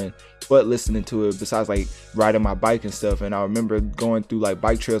doing but listening to it, besides like riding my bike and stuff. And I remember going through like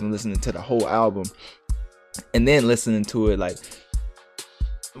bike trails and listening to the whole album, and then listening to it like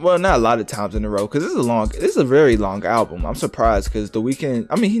Well, not a lot of times in a row, because it's a very long album. I'm surprised because The Weeknd,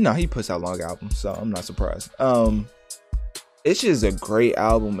 I mean, he puts out long albums, so I'm not surprised. It's just a great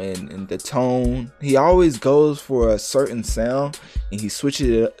album, and the tone. He always goes for a certain sound, and he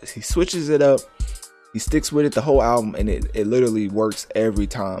switches it up. He sticks with it the whole album, and it literally works every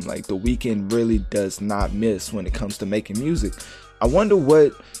time. Like, The Weeknd really does not miss when it comes to making music. I wonder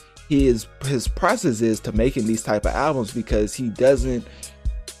what his process is to making these type of albums, because he doesn't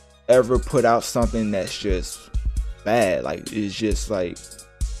ever put out something that's just bad. Like, it's just like,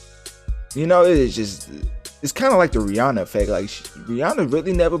 it's kind of like the Rihanna effect. Like, Rihanna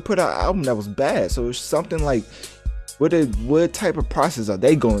really never put out an album that was bad. So it's something like, what type of process are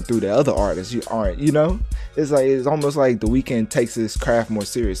they going through that other artists aren't? It's like, it's almost like The Weeknd takes his craft more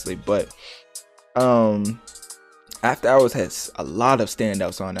seriously. But After Hours has a lot of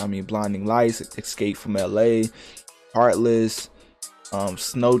standouts on it. I mean, Blinding Lights, Escape from LA, Heartless,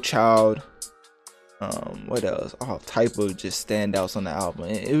 Snow Child, what else? All type of just standouts on the album.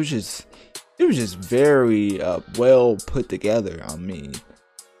 And it was just very well put together. I mean,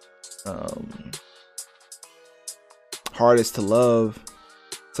 Hardest to Love.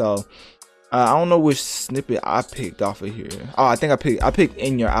 So I don't know which snippet I picked off of here. Oh, I think I picked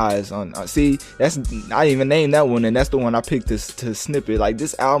In Your Eyes on. See, that's, I didn't even name that one, and that's the one I picked to snippet. Like,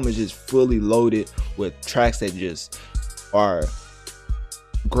 this album is just fully loaded with tracks that just are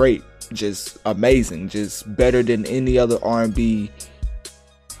great, just amazing, just better than any other R&B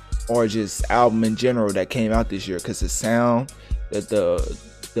or just album in general that came out this year. Because the sound, the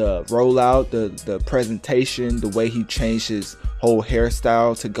rollout, the presentation, the way he changed his whole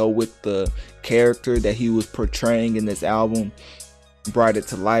hairstyle to go with the character that he was portraying in this album, brought it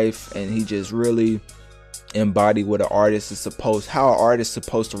to life. And he just really embodied what an artist is supposed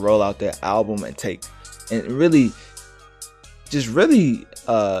to roll out their album and really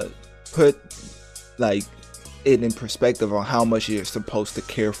put like it in perspective on how much you're supposed to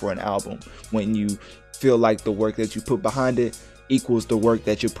care for an album when you feel like the work that you put behind it equals the work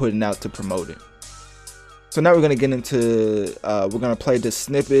that you're putting out to promote it. So now we're gonna get into we're gonna play the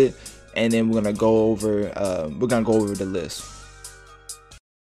snippet, and then we're gonna go over the list.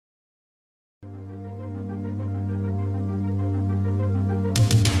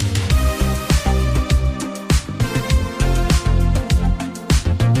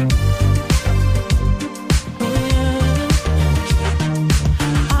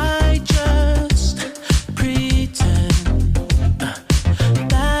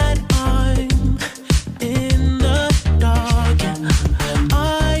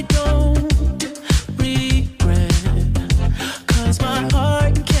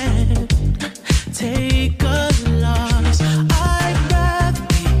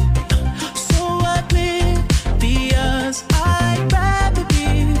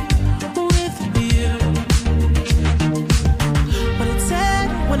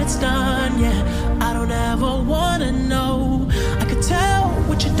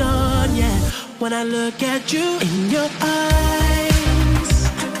 When I look at you in your eyes,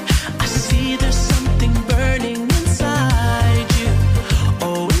 I see there's something burning inside you.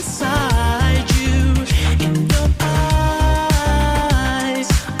 Oh, inside you, in your eyes.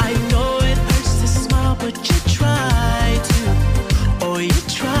 I know it hurts to smile, but you try to. Oh, you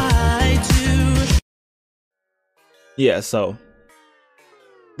try to. Yeah, so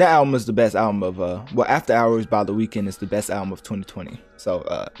that album is the best album of After Hours by The Weeknd is the best album of 2020. So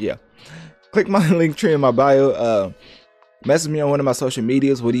yeah. Click my link tree in my bio. Message me on one of my social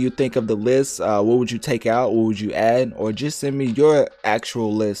medias. What do you think of the list? What would you take out? What would you add? Or just send me your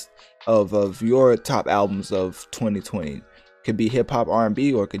actual list of your top albums of 2020. Could be hip hop,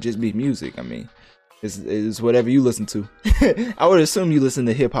 R&B, or it could just be music. I mean, it's whatever you listen to. I would assume you listen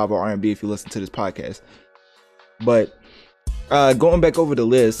to hip hop or R&B if you listen to this podcast. But going back over the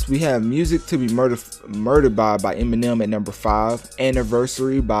list, we have Music to Be Murdered by Eminem at number 5,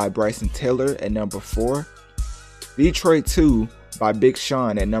 Anniversary by Bryson Tiller at number 4, Detroit 2 by Big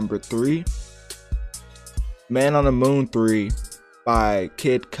Sean at number 3, Man on the Moon 3 by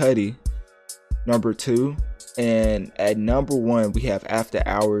Kid Cudi, number 2, and at number 1 we have After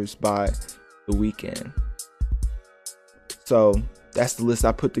Hours by The Weeknd. So that's the list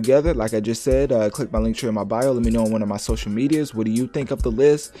I put together. Like I just said, click my link tree in my bio. Let me know on one of my social medias. What do you think of the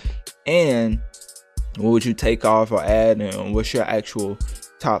list? And what would you take off or add? And what's your actual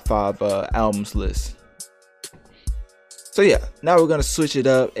top 5 albums list? So yeah, now we're going to switch it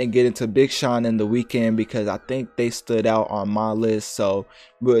up and get into Big Sean and The Weeknd, because I think they stood out on my list. So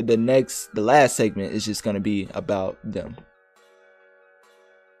the last segment is just going to be about them.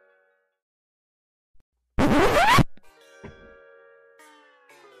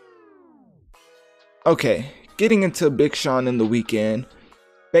 Okay, getting into Big Sean and The Weeknd.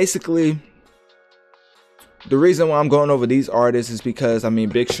 Basically, the reason why I'm going over these artists is because, I mean,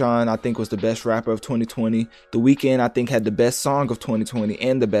 Big Sean, I think, was the best rapper of 2020. The Weeknd, I think, had the best song of 2020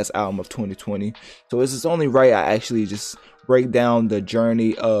 and the best album of 2020. So it's only right I actually just break down the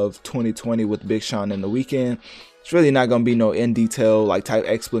journey of 2020 with Big Sean and The Weeknd. It's really not going to be no in detail like type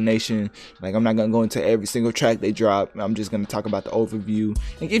explanation. Like, I'm not going to go into every single track they drop. I'm just going to talk about the overview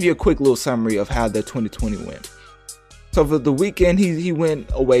and give you a quick little summary of how their 2020 went. So for The Weeknd, he went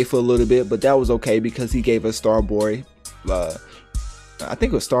away for a little bit, but that was okay because he gave us Starboy. I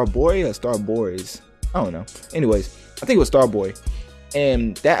think it was Starboy or Starboys. I don't know. Anyways, I think it was Starboy.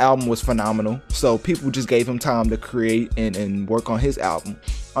 And that album was phenomenal. So people just gave him time to create and work on his album.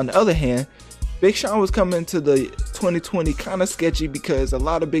 On the other hand, Big Sean was coming to the 2020 kind of sketchy because a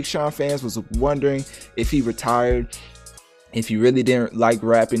lot of Big Sean fans was wondering if he retired, if he really didn't like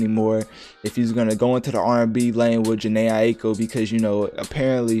rap anymore, if he's gonna go into the R&B lane with Jhené Aiko, because, you know,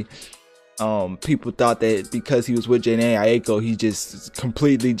 apparently people thought that because he was with Jhené Aiko, he just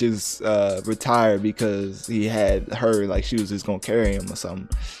completely just retired because he had her, like she was just gonna carry him or something.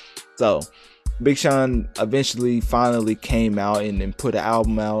 So Big Sean eventually finally came out and put an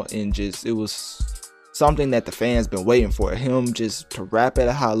album out, and just it was something that the fans been waiting for, him just to rap at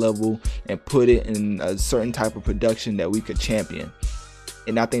a high level and put it in a certain type of production that we could champion.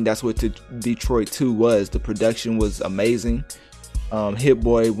 And I think that's what Detroit 2 was. The production was amazing. Hit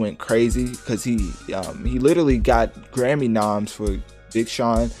Boy went crazy because he literally got Grammy noms for Big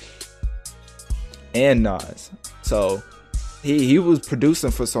Sean and Nas. So he was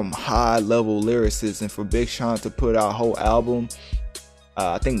producing for some high level lyricists, and for Big Sean to put out a whole album,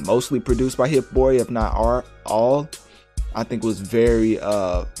 I think mostly produced by Hit Boy, if not all, I think was very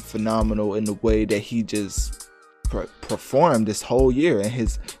phenomenal in the way that he just performed this whole year, and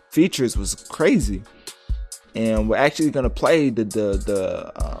his features was crazy. And we're actually gonna play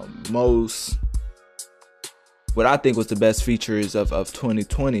the most, what I think was the best features of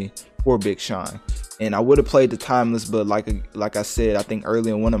 2020 for Big Sean. And I would have played the Timeless, but like I said, I think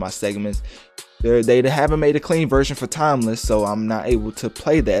early in one of my segments, they haven't made a clean version for Timeless, so I'm not able to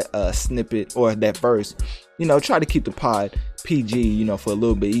play that snippet or that verse. You know, try to keep the pod PG, you know, for a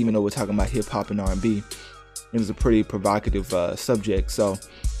little bit, even though we're talking about hip hop and R&B. It was a pretty provocative subject. So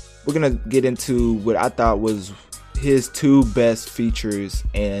we're gonna get into what I thought was his two best features,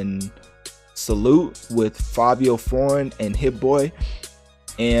 and Salute with Fabio Foreign and Hit Boy,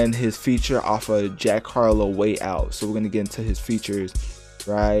 and his feature off of Jack Harlow, Way Out. So we're gonna get into his features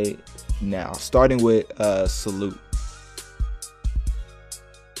right now, starting with Salute.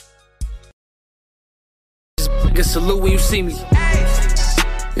 Salute when you see me.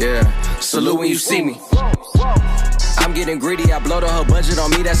 Yeah, salute when you see me. I'm getting greedy, I blow the whole budget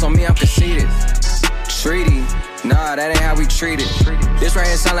on me, that's on me, I'm conceited. Treaty, nah, that ain't how we treat it. This right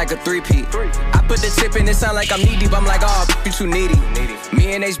here sound like a three-peat. I put the tip in, it sound like I'm knee deep. I'm like, oh, you too needy.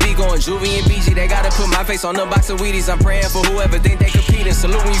 Me and HB going Juvie and BG. They gotta put my face on the box of Wheaties. I'm praying for whoever think they competing.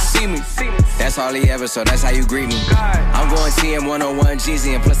 Salute when you see me. That's all he ever, so that's how you greet me. I'm going TM 101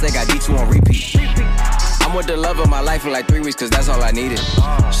 Jeezy, and plus they got D2 on repeat. I'm with the love of my life for like 3 weeks, cause that's all I needed.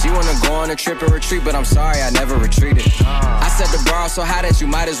 She wanna go on a trip and retreat, but I'm sorry, I never retreated. I set the bar so high that you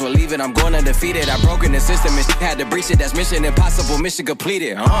might as well leave it. I'm going undefeated, I broke in the system and had to breach it. That's mission impossible, mission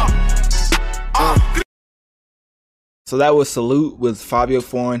completed. So that was Salute with Fabio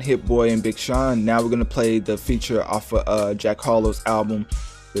Foreign, Hit Boy, and Big Sean. Now we're gonna play the feature off of Jack Harlow's album,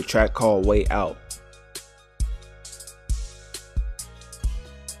 the track called Way Out.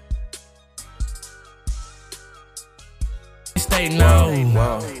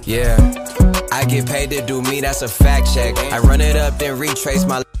 Whoa, yeah, I get paid to do me, that's a fact check. I run it up, then retrace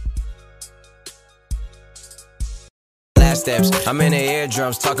my last steps. I'm in the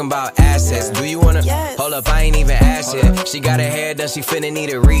eardrums talking about assets. Do you wanna hold up? I ain't even asked yet. She got her hair done, she finna need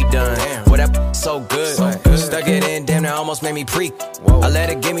it redone. What that so good. Stuck it in, damn, that almost made me preak. I let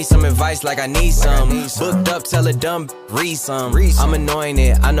her give me some advice like I need some. Booked up, tell her dumb, read some. I'm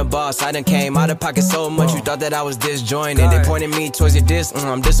anointed, I'm the boss. I done came out of pocket so much, you thought that I was disjointed. They pointed me towards your disc,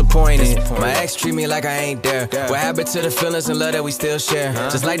 I'm disappointed. My ex treat me like I ain't there. What happened to the feelings and love that we still share?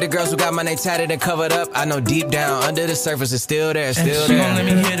 Just like the girls who got my name tatted and covered up, I know deep down, under the surface it's still there, still there. She gon' let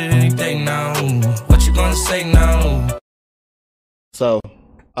me hit it anything now. What you gonna say now? So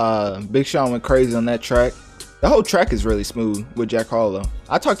Big Sean went crazy on that track. The whole track is really smooth with Jack Harlow.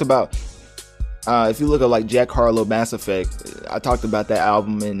 I talked about, if you look at like Jack Harlow Mass Effect, I talked about that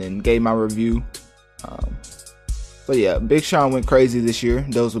album and gave my review. So But yeah, Big Sean went crazy this year.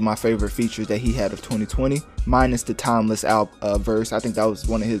 Those were my favorite features that he had of 2020, minus the Timeless verse. I think that was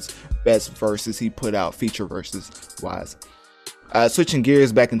one of his best verses he put out, feature verses wise. Switching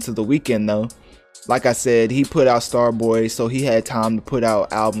gears back into The Weeknd though, like I said, he put out Starboy, so he had time to put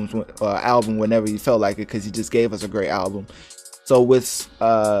out album whenever he felt like it, because he just gave us a great album. So with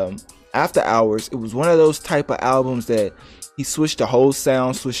After Hours, it was one of those type of albums that he switched the whole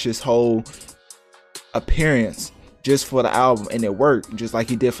sound, switched his whole appearance just for the album, and it worked. Just like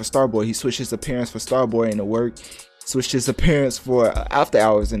he did for Starboy, he switched his appearance for Starboy and it worked. Switched his appearance for After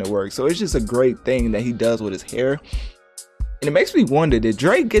Hours and it worked. So it's just a great thing that he does with his hair. And it makes me wonder, did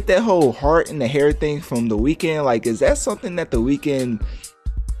Drake get that whole heart in the hair thing from The Weeknd? Like, is that something that The Weeknd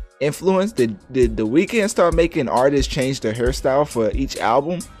influenced? Did The Weeknd start making artists change their hairstyle for each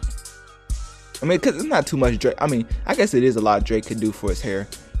album? I mean, because it's not too much Drake. I mean, I guess it is a lot Drake could do for his hair.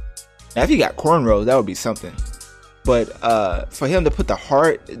 Now, if he got cornrows, that would be something. But for him to put the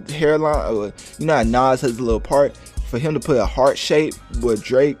heart hairline, you know how Nas has a little part? For him to put a heart shape with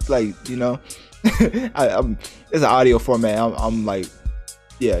Drake, like, you know, it's an audio format. I'm like,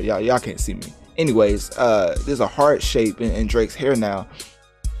 yeah, y'all can't see me. Anyways, there's a heart shape in Drake's hair now,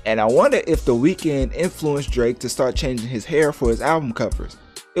 and I wonder if The Weeknd influenced Drake to start changing his hair for his album covers.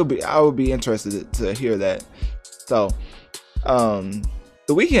 I would be interested to hear that. So, The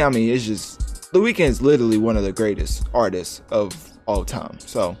Weeknd, I mean, it's just, The Weeknd is literally one of the greatest artists of all time.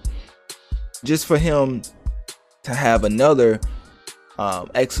 So, just for him to have another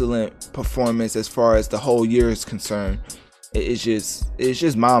excellent performance as far as the whole year is concerned, it's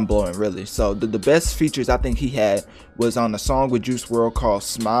just mind-blowing, really. So the best features I think he had was on a song with Juice WRLD called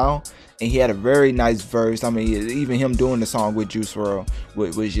Smile, and he had a very nice verse. I mean, even him doing the song with Juice WRLD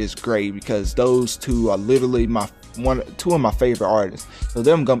was just great, because those two are literally two of my favorite artists. So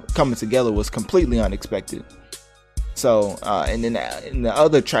them coming together was completely unexpected. So and then and the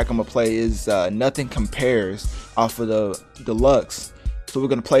other track I'm gonna play is Nothing Compares off of the Deluxe. So we're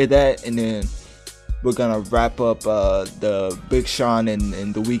gonna play that, and then we're gonna wrap up the Big Sean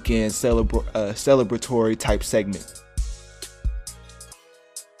and The Weeknd celebratory type segment.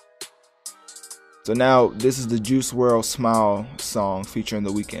 So now this is the Juice WRLD Smile song featuring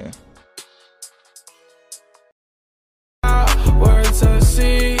The Weeknd. Words to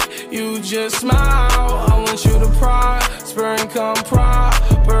see, you just smile. I want you to prosper and come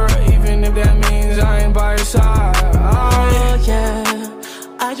proper, even if that means I ain't by your side. Oh yeah,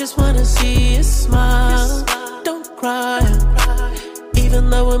 I just wanna see you smile. Don't cry, even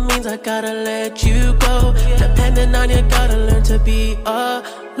though it means I gotta let you go. Depending on you, gotta learn to be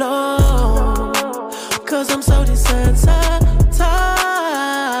alone. Cause I'm so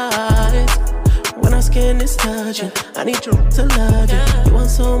desensitized. When our skin is touching, I need you to love you. You want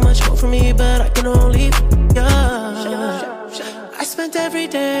so much more from me, but I can only you. I spent every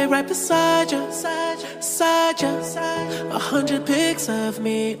day right beside you, 100 pics of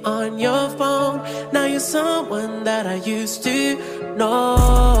me on your phone. Now you're someone that I used to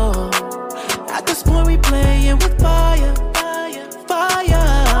know. At this point we playing with fire.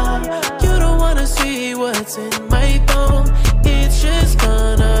 You don't wanna see what's in my phone. It's just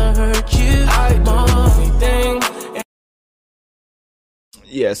gonna hurt you more.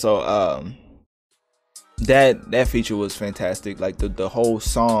 Yeah, so that feature was fantastic. Like the whole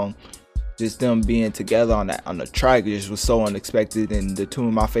song, just them being together on the track, just was so unexpected, and the two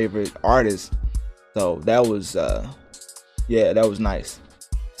of my favorite artists. So that was that was nice.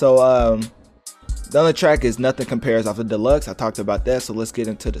 So the other track is Nothing Compares off the Deluxe. I talked about that, so let's get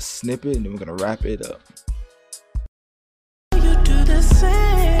into the snippet and then we're gonna wrap it up. You do the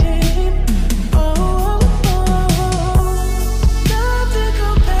same.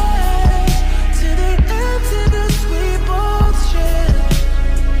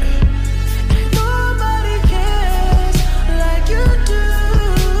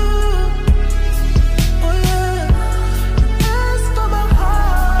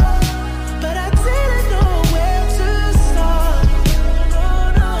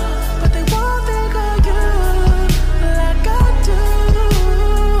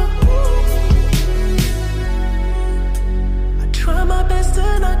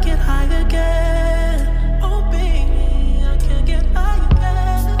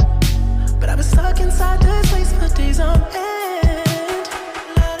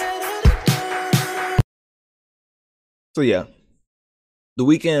 So yeah, The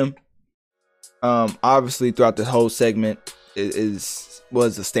Weeknd, obviously throughout this whole segment was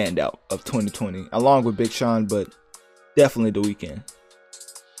a standout of 2020, along with Big Sean, but definitely The Weeknd.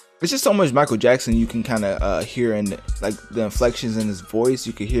 It's just so much Michael Jackson you can kind of hear in like the inflections in his voice.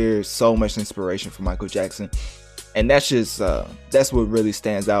 You can hear so much inspiration from Michael Jackson. And that's just that's what really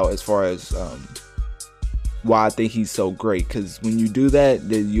stands out as far as why I think he's so great. Because when you do that,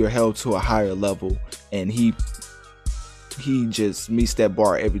 then you're held to a higher level, and he just meets that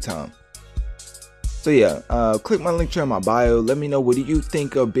bar every time. So yeah, click my link tree in my bio. Let me know, what do you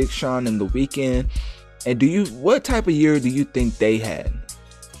think of Big Sean and The Weeknd, and what type of year do you think they had?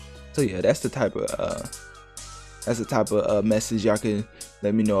 So yeah, that's the type of message y'all can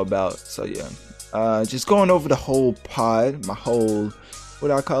let me know about. So yeah, just going over the whole pod, my whole, what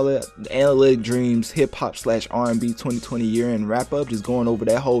I call it, the Analytic Dreams hip hop / R&B 2020 year in wrap up. Just going over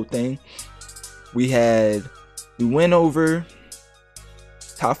that whole thing. We went over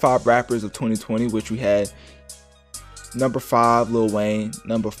top 5 rappers of 2020, which we had number 5 Lil Wayne,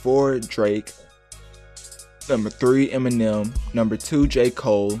 number 4 Drake, number 3 Eminem, number 2 J.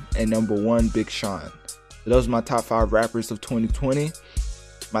 Cole, and number 1 Big Sean. So those are my top 5 rappers of 2020.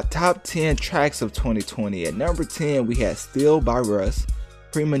 My top 10 tracks of 2020. At number 10, we had Still by Russ,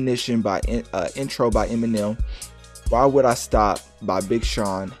 Premonition by Intro by Eminem, Why Would I Stop by Big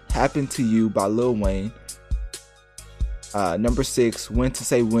Sean, Happen to You by Lil Wayne. Number 6, When to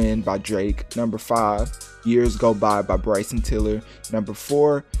Say When by Drake. Number 5, Years Go By Bryson Tiller. Number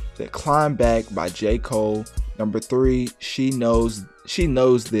 4, The Climb Back by J. Cole. Number 3, She Knows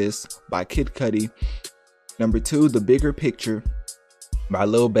This by Kid Cudi. Number 2, The Bigger Picture by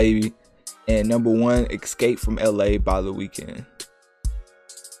Lil Baby. And number 1, Escape from LA by The Weeknd.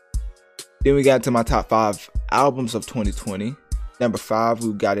 Then we got to my top 5 albums of 2020. Number 5,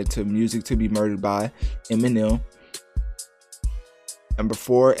 we got into Music to Be Murdered by Eminem. Number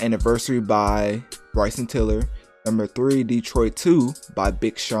 4, Anniversary by Bryson Tiller. Number 3, Detroit 2 by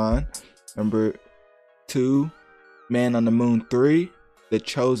Big Sean. Number 2, Man on the Moon 3, The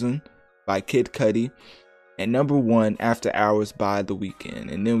Chosen by Kid Cudi. And number 1, After Hours by The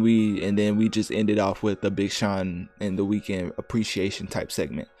Weeknd. And then we just ended off with the Big Sean and The Weeknd appreciation type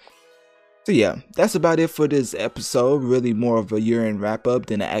segment. So yeah, that's about it for this episode. Really more of a year-end wrap-up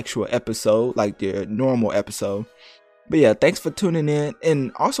than an actual episode, like the normal episode. But yeah, thanks for tuning in.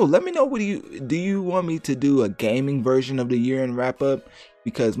 And also, let me know, do you want me to do a gaming version of the year-end wrap-up?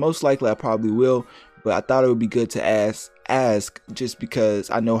 Because most likely I probably will. But I thought it would be good to ask just because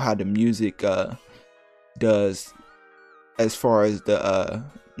I know how the music does as far as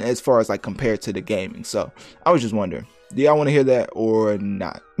like compared to the gaming. So I was just wondering, do y'all want to hear that or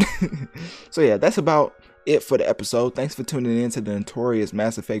not? So yeah, that's about it for the episode. Thanks for tuning in to the Notorious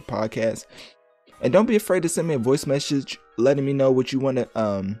Mass Effect podcast. And don't be afraid to send me a voice message letting me know what you want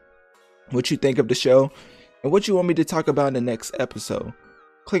to what you think of the show and what you want me to talk about in the next episode.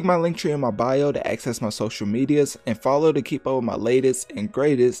 Click my link tree in my bio to access my social medias and follow to keep up with my latest and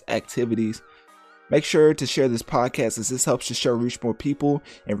greatest activities. Make sure to share this podcast as this helps the show reach more people,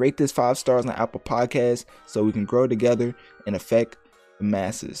 and rate this 5 stars on Apple Podcasts so we can grow together and affect the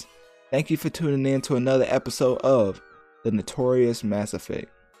masses. Thank you for tuning in to another episode of the Notorious Mass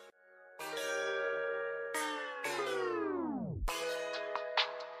Effect.